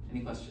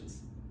 Any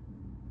questions?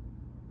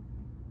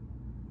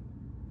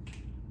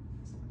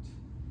 Excellent.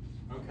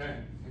 Okay,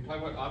 we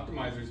talk about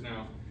optimizers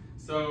now. I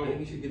So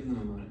think you should give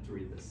them a moment to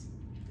read this.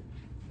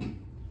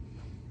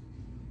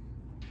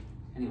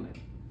 Anyway.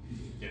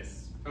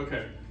 yes.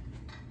 Okay.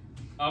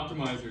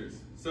 Optimizers.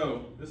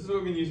 So this is what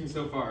we've been using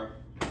so far.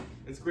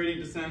 It's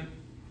gradient descent.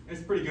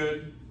 It's pretty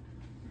good.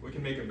 We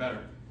can make it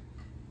better.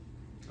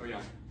 Oh yeah.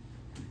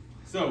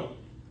 So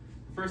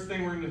the first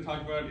thing we're going to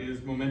talk about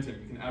is momentum.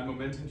 You can add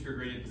momentum to your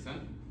gradient descent.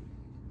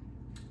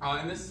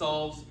 And this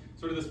solves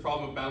sort of this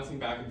problem of bouncing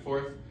back and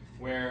forth,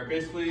 where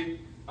basically,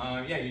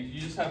 yeah, you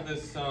just have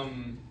this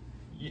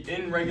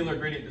in regular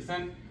gradient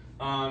descent.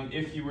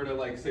 If you were to,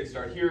 like, say,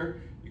 start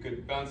here, you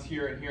could bounce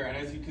here and here, and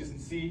as you can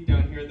see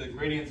down here, the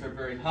gradients are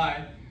very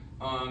high,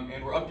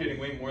 and we're updating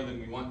way more than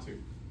we want to.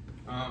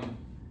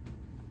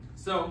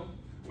 So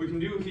what we can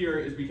do here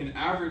is we can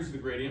average the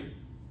gradient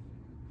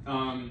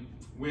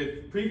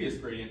with previous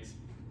gradients,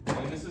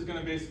 and this is going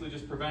to basically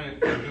just prevent it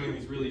from doing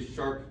these really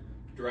sharp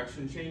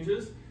direction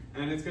changes.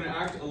 And it's going to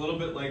act a little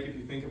bit like if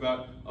you think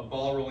about a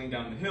ball rolling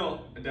down a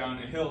hill,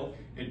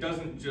 it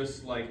doesn't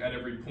just, like, at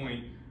every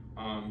point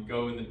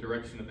go in the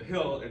direction of the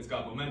hill. It's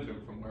got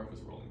momentum from where it was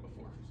rolling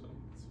before.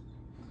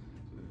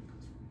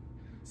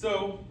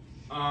 So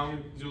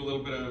do a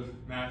little bit of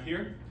math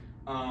here.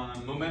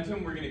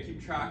 Momentum, we're going to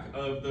keep track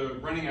of the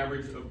running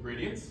average of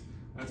gradients.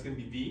 That's going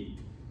to be V.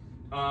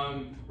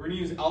 We're going to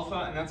use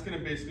alpha, and that's going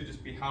to basically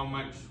just be how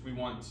much we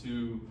want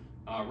to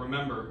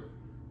remember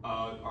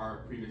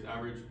our previous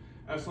average.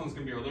 Epsilon is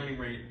going to be our learning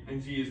rate,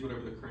 and G is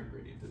whatever the current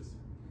gradient is.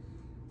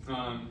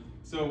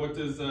 So what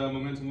does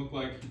momentum look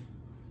like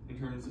in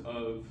terms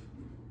of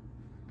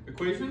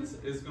equations?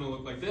 It's going to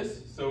look like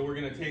this. So we're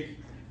going to take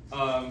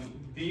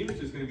V, which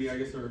is going to be, I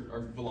guess,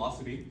 our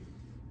velocity,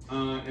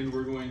 and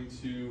we're going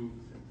to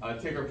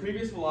take our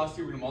previous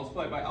velocity, we're going to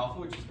multiply it by alpha,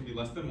 which is going to be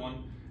less than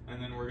 1,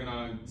 and then we're going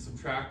to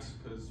subtract,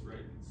 because it's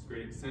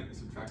gradient descent, we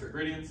subtract our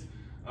gradients,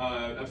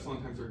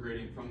 epsilon times our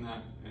gradient from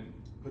that, and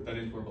put that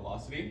into our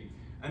velocity.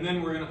 And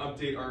then we're going to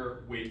update our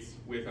weights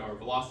with our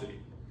velocity.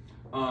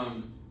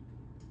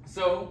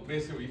 So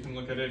basically what you can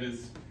look at it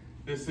is,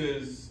 this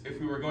is, if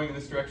we were going in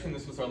this direction,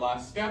 this was our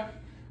last step.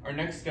 Our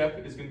next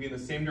step is going to be in the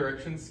same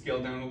direction,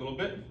 scaled down a little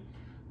bit.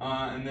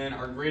 And then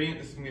our gradient,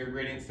 this is going to be our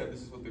gradient step.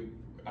 This is what the,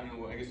 I don't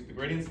know, I guess what the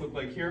gradients look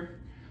like here.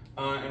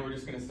 And we're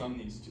just going to sum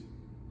these two.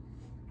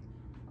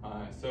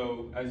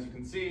 So as you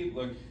can see,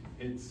 look,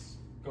 it's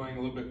going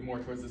a little bit more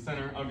towards the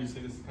center.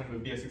 Obviously this is kind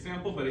of a BS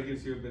example, but it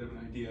gives you a bit of an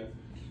idea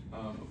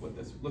of what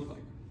this would look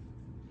like.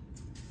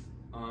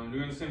 Do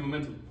we understand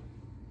momentum?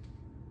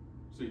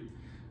 Sweet.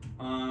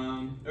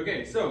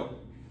 Okay, so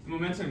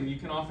momentum, you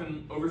can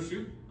often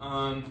overshoot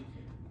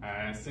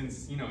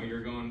since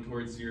you're going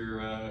towards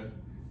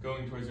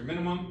your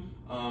minimum,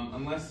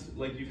 unless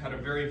like you've had a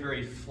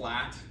very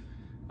flat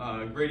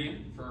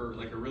gradient for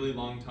like a really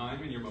long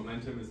time and your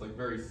momentum is like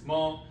very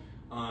small.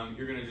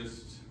 You're going to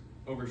just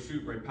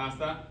overshoot right past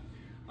that.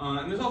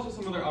 And there's also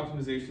some other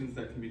optimizations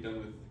that can be done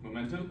with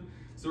momentum.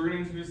 So we're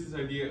going to introduce this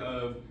idea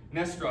of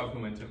Nesterov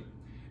momentum.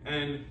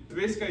 And the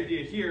basic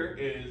idea here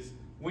is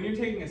when you're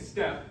taking a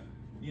step,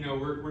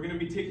 we're going to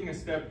be taking a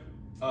step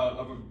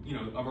of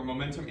our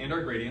momentum and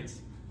our gradients,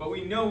 but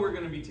we know we're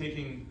going to be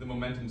taking the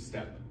momentum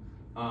step.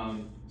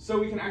 So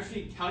we can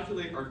actually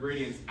calculate our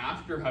gradients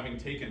after having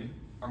taken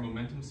our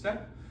momentum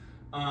step,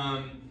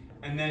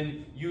 and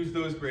then use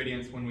those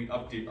gradients when we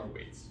update our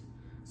weights.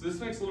 So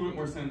this makes a little bit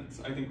more sense,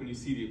 I think, when you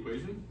see the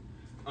equation.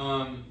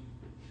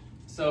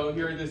 So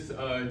here, this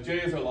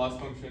j is our loss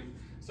function.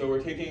 So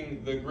we're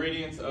taking the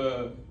gradients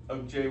of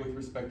j with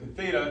respect to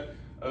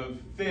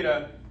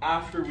theta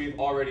after we've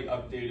already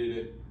updated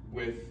it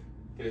with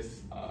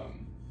this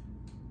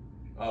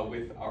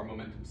with our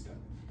momentum step.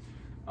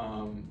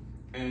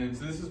 And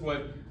so this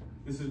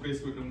is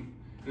basically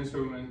what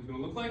Nesterov momentum is going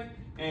to look like.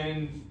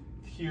 And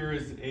here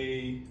is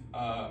a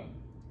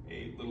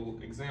little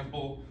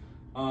example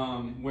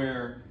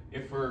where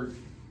if we're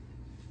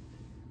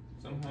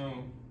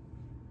somehow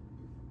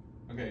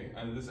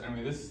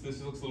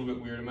this looks a little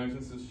bit weird. Imagine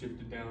this is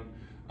shifted down.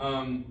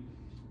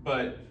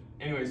 But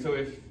anyway, so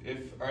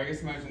I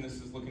guess imagine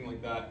this is looking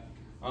like that.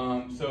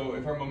 So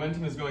if our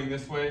momentum is going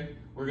this way,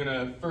 we're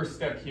gonna first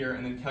step here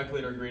and then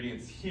calculate our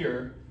gradients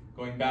here,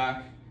 going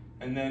back,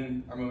 and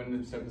then our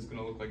momentum step is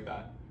gonna look like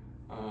that.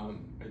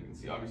 As you can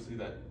see, obviously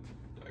that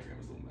diagram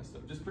is a little messed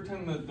up. Just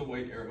pretend that the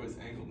white arrow is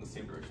angled in the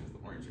same direction as the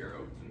orange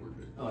arrow, and we're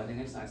good. Oh, I think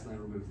I just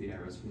accidentally removed the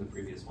arrows from the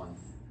previous one,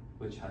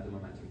 which had the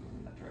momentum going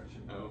in that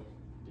direction. Oh,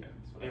 yeah.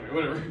 Anyway,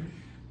 whatever.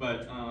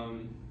 But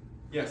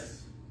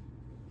yes,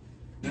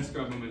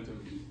 Nesterov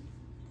momentum.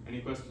 Any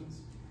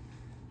questions?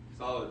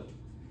 Solid.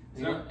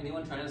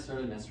 Anyone trying to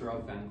start a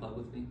Nesterov fan club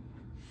with me?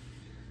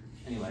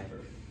 Anyway.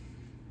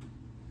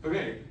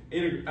 Okay,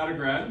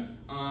 attograd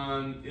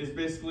is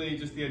basically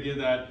just the idea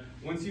that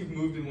once you've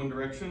moved in one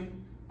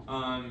direction,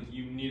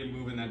 you need to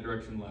move in that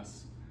direction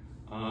less.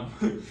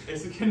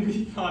 It can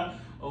be thought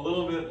a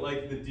little bit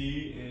like the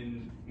D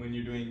when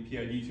you're doing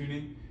PID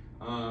tuning,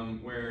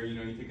 where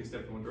you take a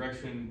step in one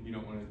direction, you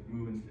don't want to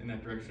move in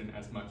that direction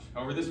as much.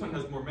 However, this one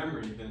has more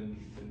memory than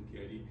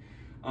PID.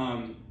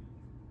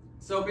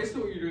 So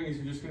basically what you're doing is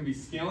you're just going to be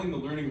scaling the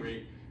learning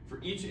rate for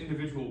each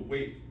individual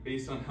weight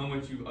based on how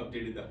much you've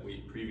updated that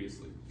weight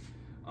previously.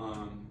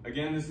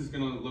 Again, this is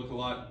going to look a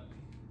lot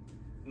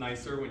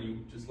nicer when you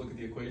just look at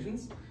the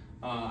equations,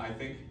 I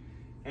think.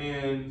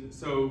 And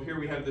so here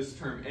we have this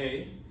term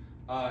A,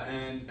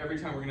 and every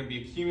time we're going to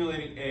be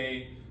accumulating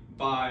A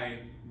by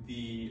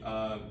the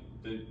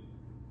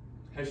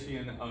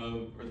Hessian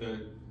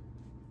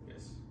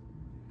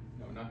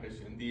not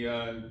Hessian, the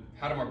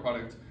Hadamard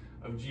product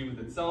of G with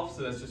itself,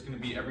 so that's just going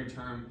to be every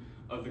term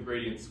of the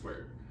gradient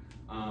squared.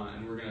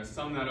 And we're going to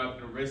sum that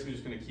up, and we're basically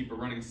just going to keep a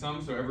running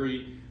sum, so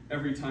every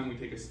time we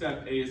take a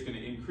step, A is going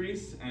to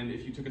increase, and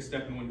if you took a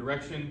step in one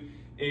direction,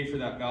 A for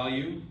that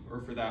value,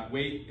 or for that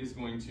weight, is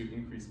going to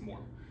increase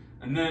more.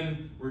 And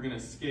then we're going to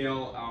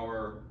scale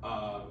our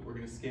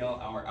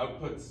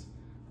outputs,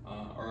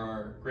 or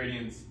our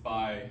gradients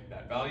by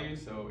that value,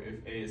 so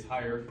if A is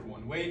higher for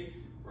one weight,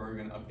 we're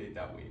going to update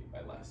that weight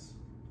by less.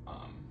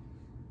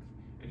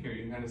 And here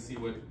you can kind of see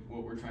what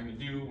we're trying to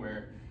do,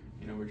 where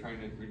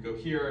we go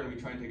here and we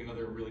try and take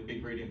another really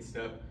big gradient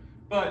step,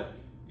 but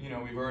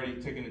we've already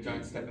taken a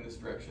giant step in this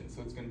direction,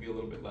 so it's going to be a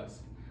little bit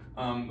less.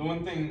 The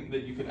one thing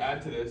that you could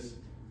add to this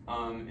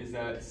is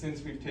that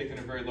since we've taken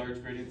a very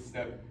large gradient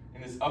step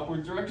in this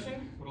upward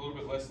direction, but a little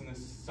bit less in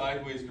this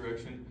sideways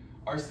direction,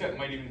 our step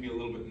might even be a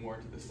little bit more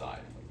to the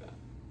side, like that.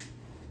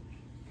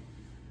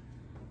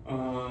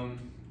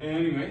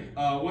 Anyway,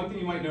 one thing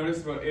you might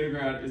notice about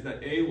attograd is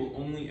that A will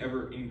only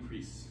ever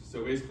increase.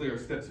 So basically our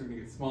steps are going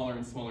to get smaller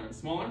and smaller and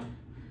smaller.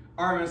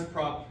 RMS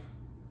prop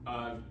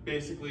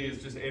basically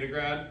is just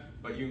attograd,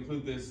 but you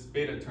include this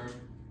beta term,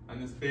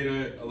 and this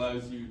beta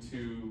allows you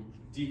to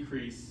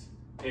decrease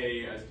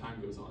A as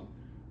time goes on,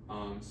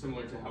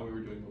 similar to how we were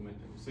doing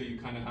momentum. So you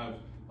kind of have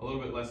a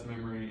little bit less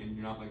memory, and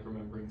you're not like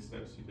remembering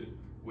steps you did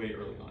way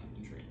early on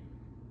in training.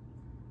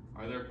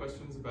 Are there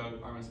questions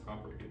about RMS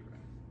prop or attograd?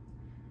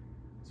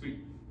 Sweet.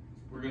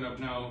 We're going to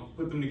now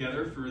put them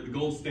together for the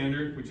gold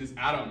standard, which is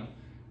atom.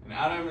 And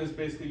atom is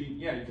basically,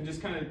 you can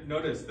just kind of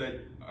notice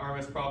that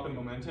RMS prop and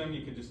momentum,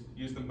 you can just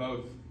use them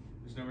both.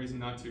 There's no reason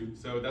not to.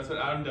 So that's what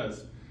atom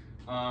does.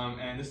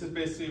 And this is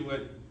basically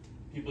what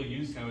people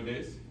use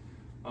nowadays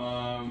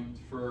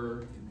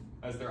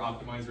as their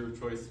optimizer of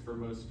choice for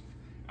most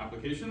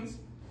applications.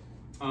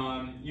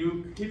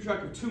 You keep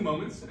track of 2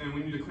 moments, and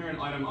when you declare an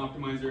atom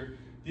optimizer,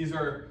 these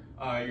are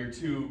your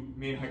 2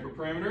 main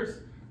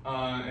hyperparameters.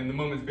 And the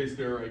moments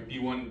basically are like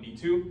B1 and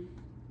B2,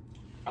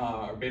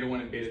 or beta 1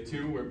 and beta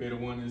 2, where beta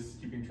 1 is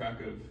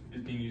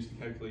being used to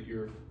calculate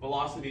your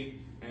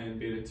velocity, and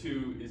beta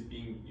 2 is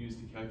being used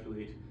to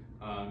calculate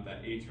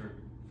that A term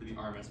for the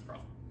RMS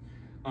prop.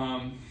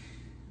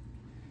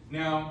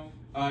 Now,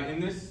 in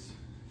this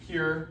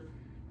here,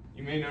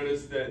 you may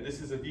notice that this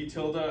is a V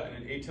tilde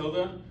and an A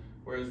tilde,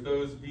 whereas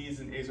those V's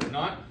and A's are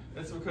not.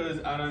 That's because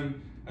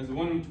atom has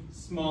one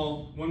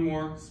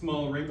more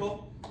small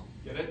wrinkle.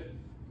 Get it?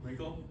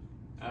 Wrinkle?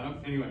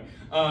 Atom? Anyway.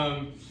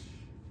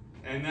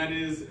 And that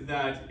is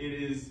that it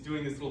is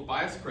doing this little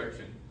bias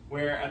correction,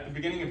 where at the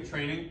beginning of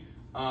training,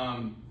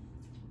 where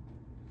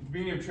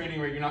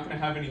you're not going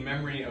to have any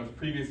memory of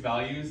previous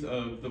values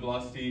of the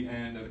velocity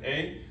and of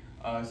A.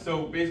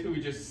 So basically, we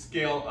just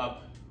scale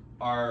up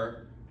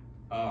our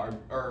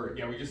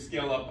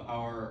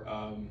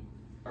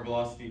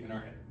velocity and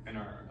our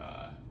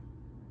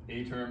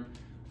A term,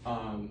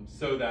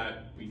 so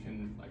that we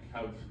can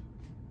have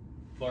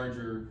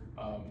larger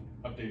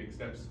updating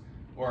steps,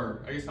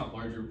 or I guess not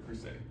larger per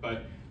se,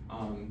 but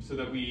so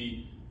that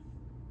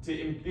to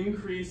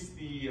increase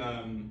the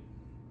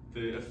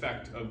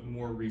effect of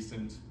more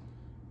recent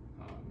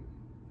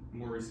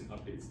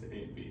updates to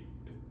A and B,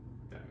 if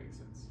that makes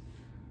sense.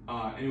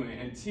 Anyway,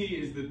 and T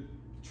is the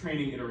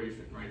training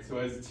iteration, right? So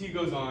as T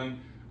goes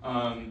on,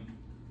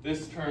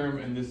 this term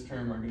and this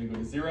term are going to go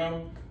to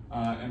 0,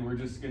 and we're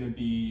just going to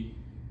be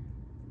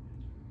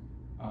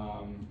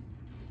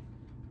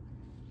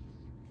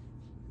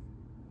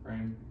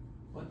frame.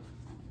 What?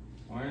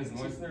 Why is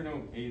there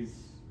no A's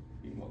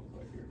being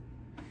multiplied here?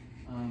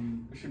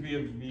 There should be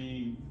a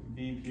V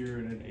here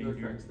and an A here.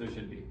 Correct. There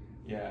should be.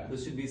 Yeah.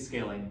 This should be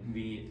scaling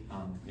V,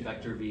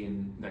 vector V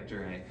and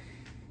vector A.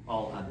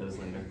 I'll add those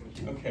later.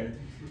 Okay.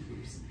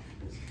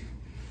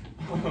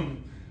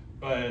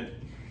 But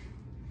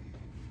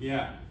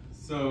yeah.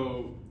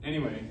 So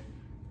anyway,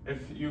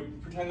 if you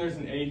pretend there's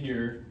an A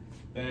here,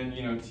 then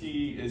if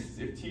T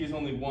is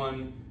only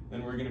 1,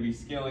 then we're going to be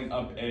scaling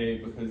up A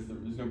because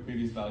there's no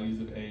previous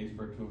values of A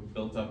for it to have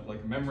built up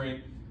like a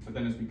memory. But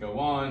then as we go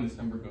on, this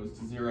number goes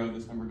to 0,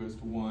 this number goes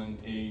to 1,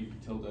 A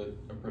tilde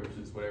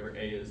approaches whatever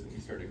A is, and we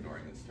start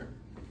ignoring this term.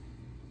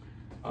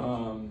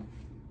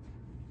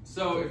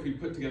 So if we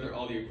put together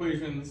all the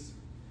equations,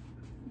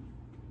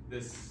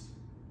 this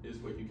is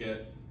what you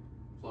get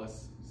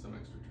plus some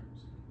extra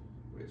terms,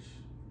 which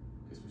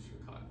I guess we should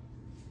have caught.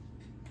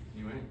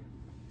 Anyway,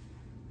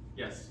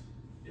 yes?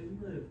 In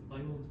the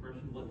final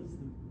expression, what does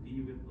the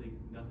v with like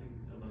nothing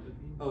above it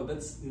mean? Oh,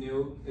 that's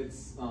new.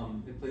 It's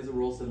it plays a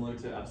role similar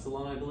to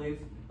epsilon, I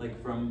believe.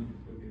 Like from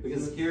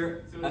because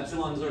here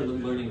epsilons are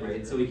learning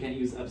rate, so we can't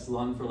use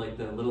epsilon for like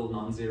the little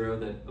non-zero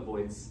that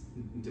avoids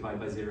divide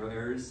by zero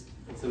errors.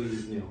 So we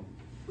use nu.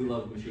 We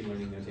love machine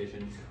learning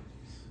notation.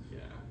 Yeah,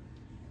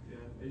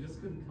 I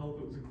just couldn't tell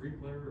if it was a Greek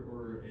letter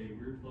or a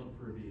weird font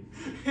for a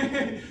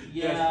v.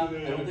 Yeah,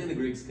 I don't think the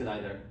Greeks could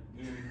either.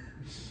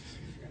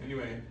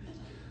 Anyway,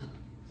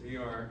 we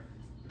are.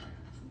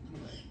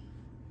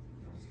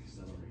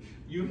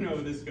 You know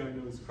this guy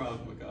knows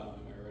Krav Maga,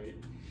 am I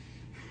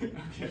right?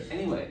 Okay.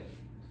 Anyway,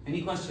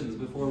 any questions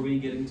before we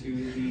get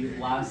into the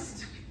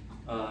last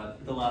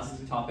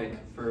topic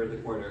for the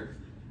quarter?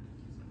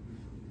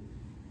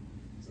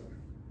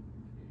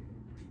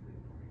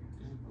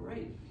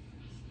 Great.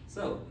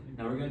 So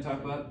now we're going to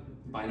talk about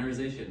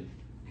binarization.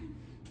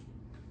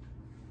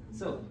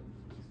 So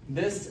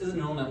this is a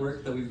neural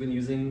network that we've been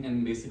using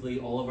in basically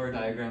all of our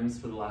diagrams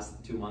for the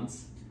last 2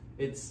 months.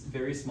 It's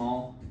very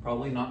small,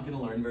 probably not going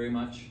to learn very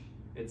much.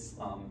 It's,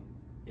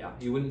 yeah,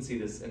 you wouldn't see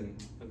this in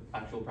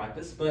actual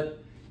practice,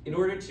 but in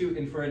order to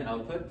infer an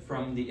output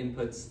from the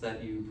inputs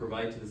that you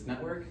provide to this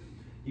network,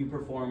 you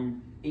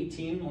perform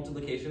 18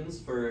 multiplications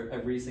for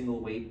every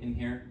single weight in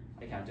here,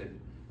 I counted,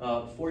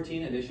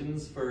 14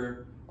 additions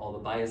for all the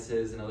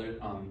biases and other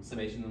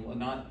summations and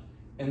whatnot,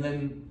 and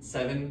then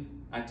 7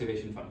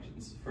 activation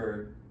functions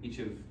for each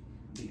of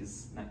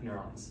these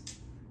neurons.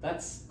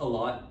 That's a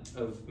lot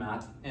of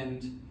math,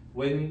 and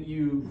when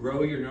you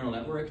grow your neural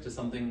network to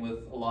something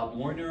with a lot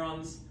more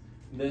neurons,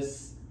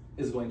 this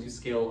is going to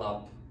scale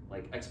up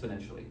like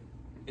exponentially.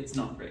 It's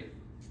not great.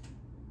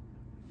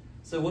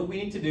 So what we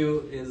need to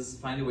do is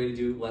find a way to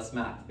do less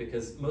math,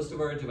 because most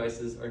of our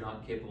devices are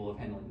not capable of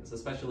handling this,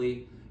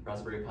 especially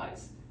Raspberry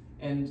Pis.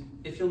 And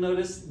if you'll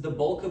notice, the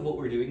bulk of what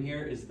we're doing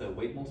here is the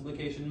weight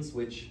multiplications,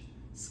 which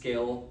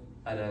scale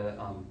at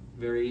a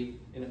very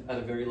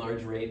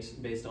large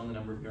rate based on the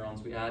number of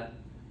neurons we add.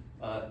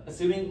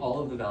 Assuming all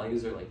of the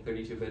values are like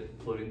 32-bit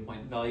floating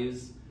point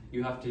values,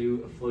 you have to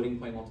do a floating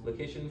point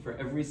multiplication for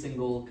every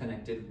single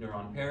connected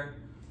neuron pair,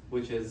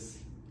 which is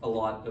a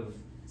lot of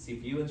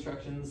CPU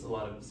instructions, a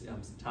lot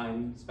of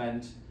time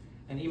spent,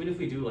 and even if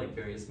we do like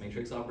various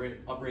matrix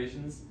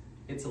operations,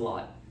 it's a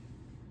lot.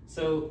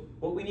 So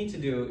what we need to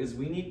do is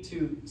we need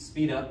to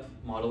speed up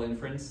model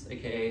inference,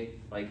 aka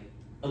like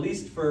at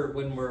least for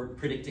when we're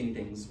predicting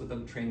things with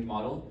a trained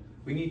model,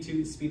 we need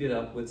to speed it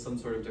up with some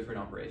sort of different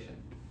operation.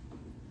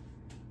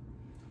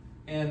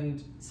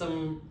 And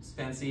some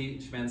fancy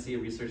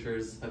schmancy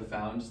researchers have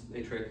found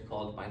a trick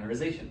called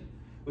binarization,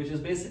 which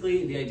is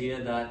basically the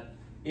idea that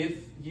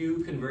if you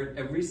convert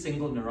every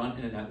single neuron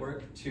in a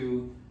network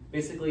to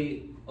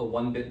basically a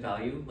 1-bit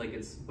value, like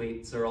its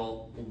weights are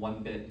all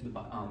 1-bit,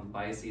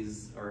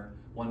 biases are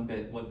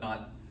 1-bit,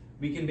 whatnot,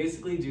 we can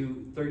basically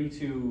do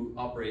 32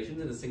 operations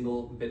in a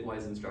single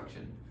bitwise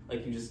instruction.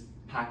 Like you just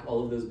pack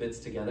all of those bits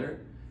together,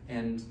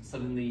 and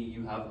suddenly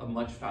you have a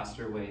much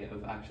faster way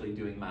of actually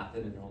doing math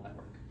in a neural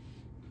network.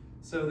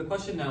 So the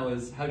question now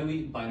is, how do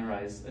we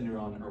binarize a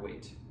neuron or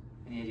weight?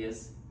 Any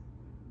ideas?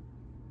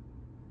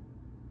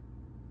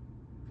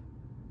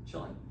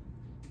 Chilling.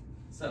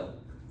 So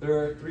there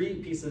are 3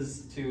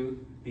 pieces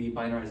to the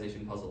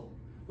binarization puzzle,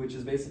 which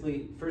is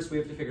basically, first we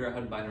have to figure out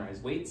how to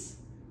binarize weights,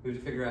 we have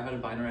to figure out how to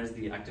binarize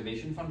the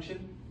activation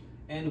function,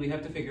 and we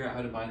have to figure out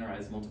how to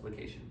binarize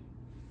multiplication.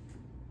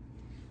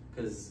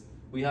 Because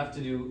we have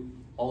to do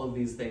all of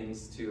these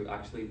things to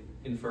actually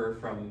infer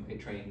from a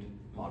trained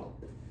model.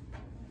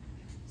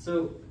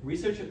 So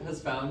research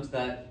has found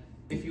that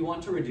if you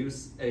want to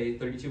reduce a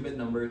 32-bit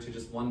number to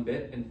just 1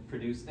 bit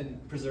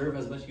and preserve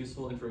as much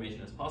useful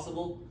information as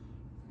possible,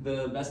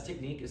 the best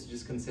technique is to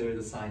just consider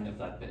the sign of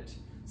that bit.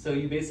 So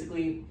you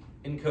basically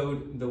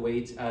encode the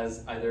weight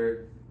as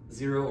either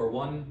 0 or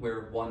 1,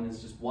 where 1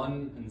 is just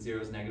 1 and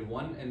 0 is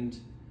 -1, and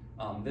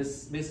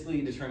this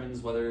basically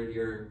determines whether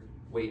your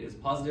weight is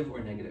positive or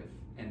negative,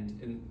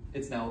 and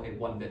it's now a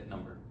 1-bit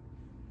number.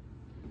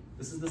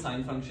 This is the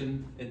sign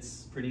function.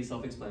 It's pretty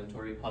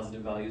self-explanatory.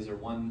 Positive values are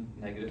 1,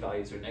 negative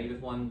values are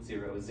 -1,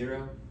 0 is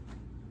 0.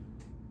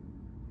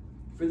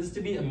 For this to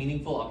be a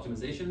meaningful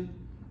optimization,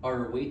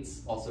 our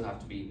weights also have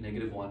to be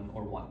 -1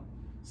 or 1.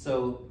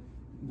 So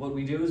what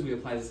we do is we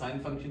apply the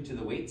sign function to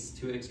the weights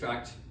to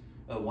extract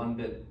a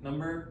 1-bit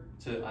number,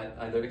 to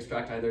either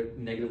extract either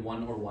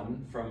 -1 or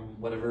 1 from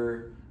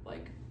whatever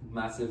like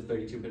massive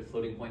 32-bit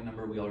floating point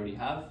number we already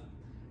have.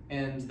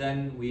 And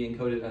then we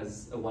encode it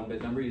as a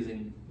 1-bit number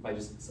by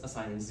just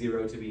assigning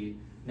 0 to be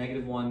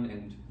 -1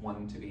 and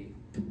 1 to be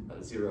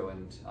 0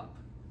 and up.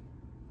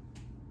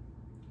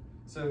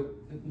 So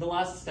the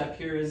last step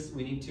here is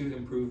we need to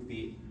improve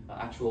the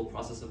actual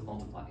process of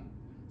multiplying.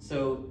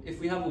 So if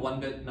we have a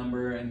 1-bit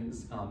number, and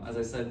as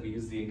I said, we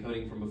use the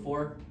encoding from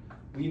before,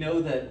 we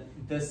know that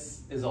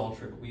this is all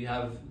true. We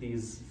have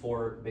these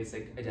 4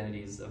 basic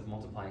identities of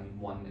multiplying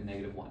 1 and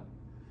 -1.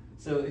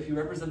 So if you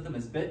represent them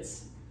as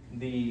bits,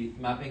 the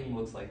mapping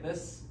looks like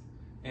this.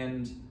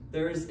 And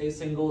there is a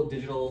single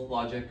digital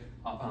logic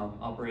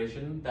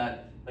operation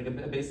that, like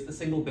a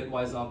single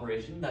bitwise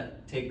operation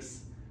that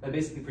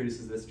basically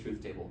produces this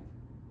truth table.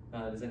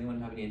 Does anyone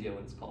have any idea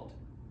what it's called?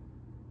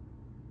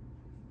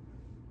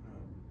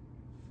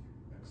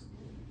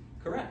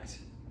 XNOR. Correct.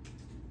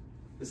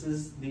 This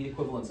is the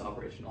equivalence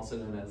operation, also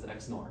known as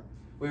XNOR,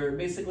 where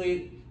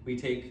basically we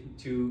take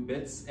 2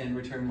 bits and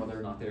return whether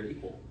or not they're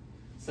equal.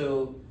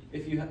 So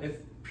if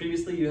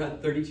previously you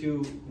had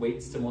 32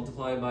 weights to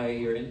multiply by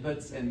your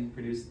inputs and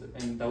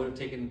that would have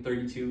taken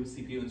 32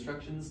 CPU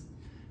instructions.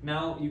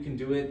 Now you can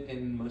do it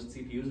in most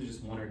CPUs with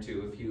just 1 or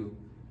 2 if you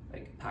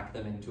pack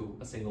them into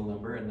a single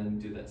number and then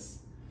do this.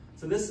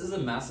 So this is a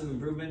massive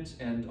improvement,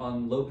 and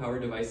on low power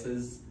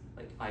devices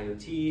like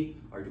IoT,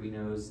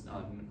 Arduinos,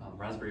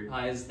 Raspberry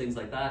Pis, things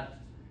like that,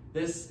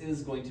 this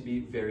is going to be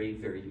very,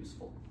 very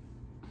useful.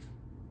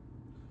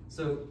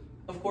 So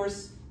of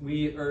course,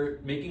 we are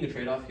making a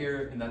trade-off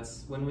here, and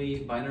that's when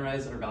we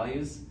binarize our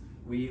values,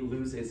 we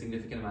lose a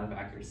significant amount of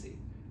accuracy.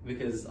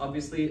 Because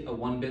obviously a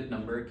 1-bit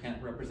number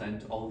can't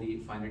represent all the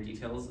finer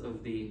details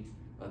of the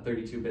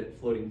 32-bit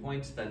floating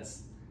point that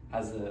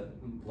has a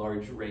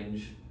large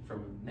range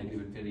from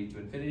 -infinity to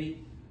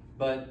infinity,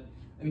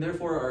 and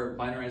therefore our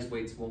binarized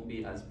weights won't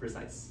be as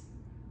precise.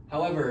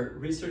 However,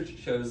 research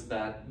shows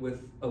that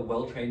with a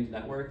well-trained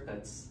network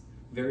that's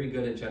very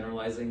good at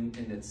generalizing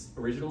in its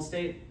original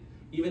state,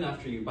 even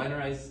after you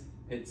binarize,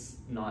 it's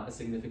not a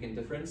significant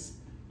difference.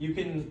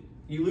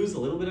 You lose a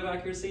little bit of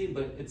accuracy,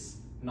 but it's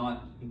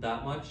not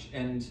that much,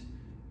 and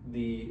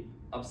the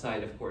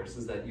upside, of course,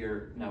 is that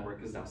your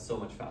network is now so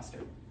much faster.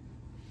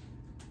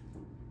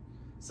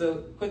 So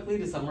quickly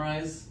to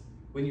summarize,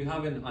 when you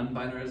have an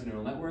unbinarized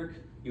neural network,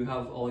 you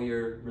have all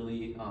your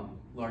really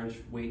large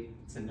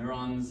weights and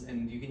neurons,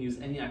 and you can use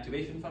any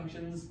activation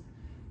functions.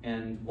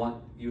 And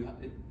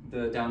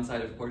the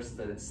downside, of course, is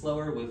that it's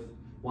slower with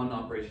 1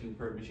 operation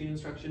per machine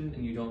instruction,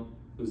 and you don't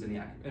lose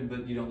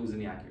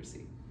any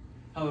accuracy.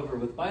 However,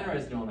 with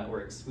binarized neural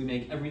networks, we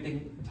make everything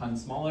a ton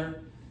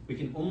smaller. We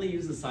can only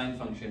use the sign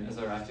function as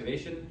our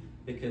activation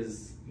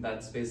because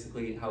that's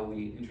basically how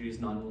we introduce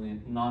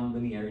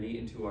non-linearity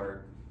into our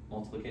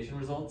multiplication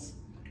results.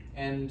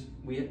 And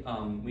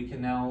we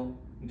can now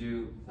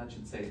do, that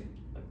should say,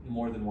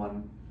 more than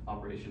 1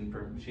 operation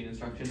per machine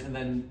instruction, and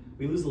then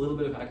we lose a little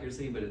bit of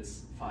accuracy, but it's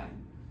fine.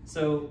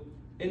 So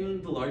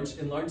in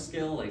large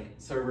scale, like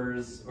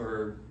servers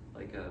or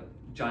like a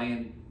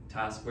giant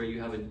task where you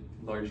have a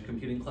large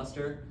computing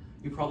cluster,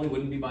 you probably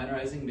wouldn't be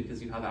binarizing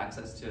because you have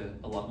access to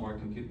a lot more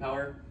compute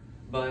power.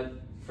 But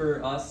for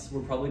us,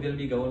 we're probably going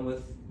to be going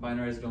with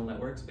binarized neural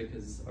networks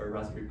because our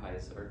Raspberry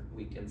Pis are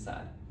weak and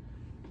sad.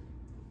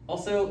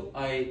 Also,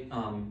 I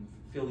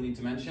feel the need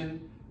to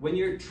mention, when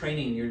you're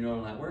training your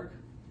neural network,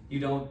 you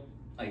don't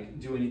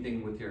do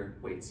anything with your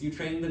weights. You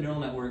train the neural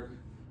network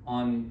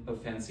on a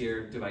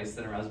fancier device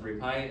than a Raspberry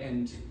Pi,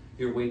 and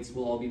your weights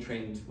will all be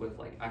trained with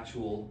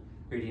actual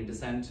gradient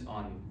descent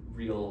on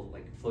real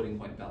floating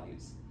point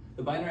values.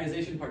 The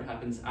binarization part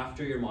happens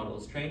after your model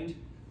is trained,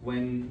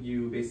 when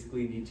you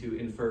basically need to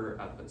infer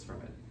outputs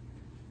from it.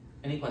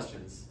 Any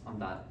questions on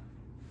that?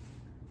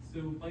 So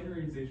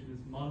binarization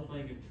is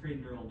modifying a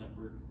trained neural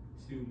network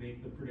to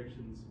make the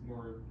predictions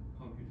more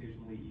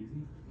computationally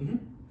easy? Mm-hmm.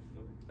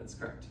 Okay. That's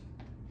correct.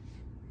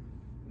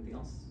 Anything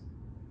else?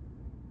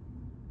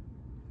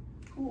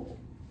 Cool.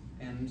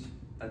 And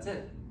that's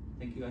it.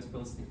 Thank you guys for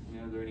listening.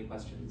 Are there any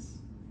questions?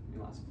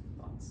 Any last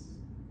thoughts,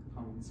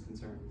 comments,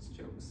 concerns,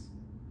 jokes?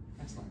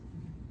 Excellent.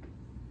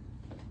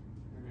 All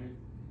right.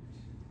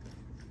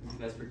 Thank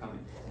you guys for coming.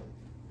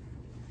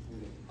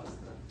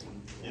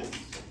 Yes.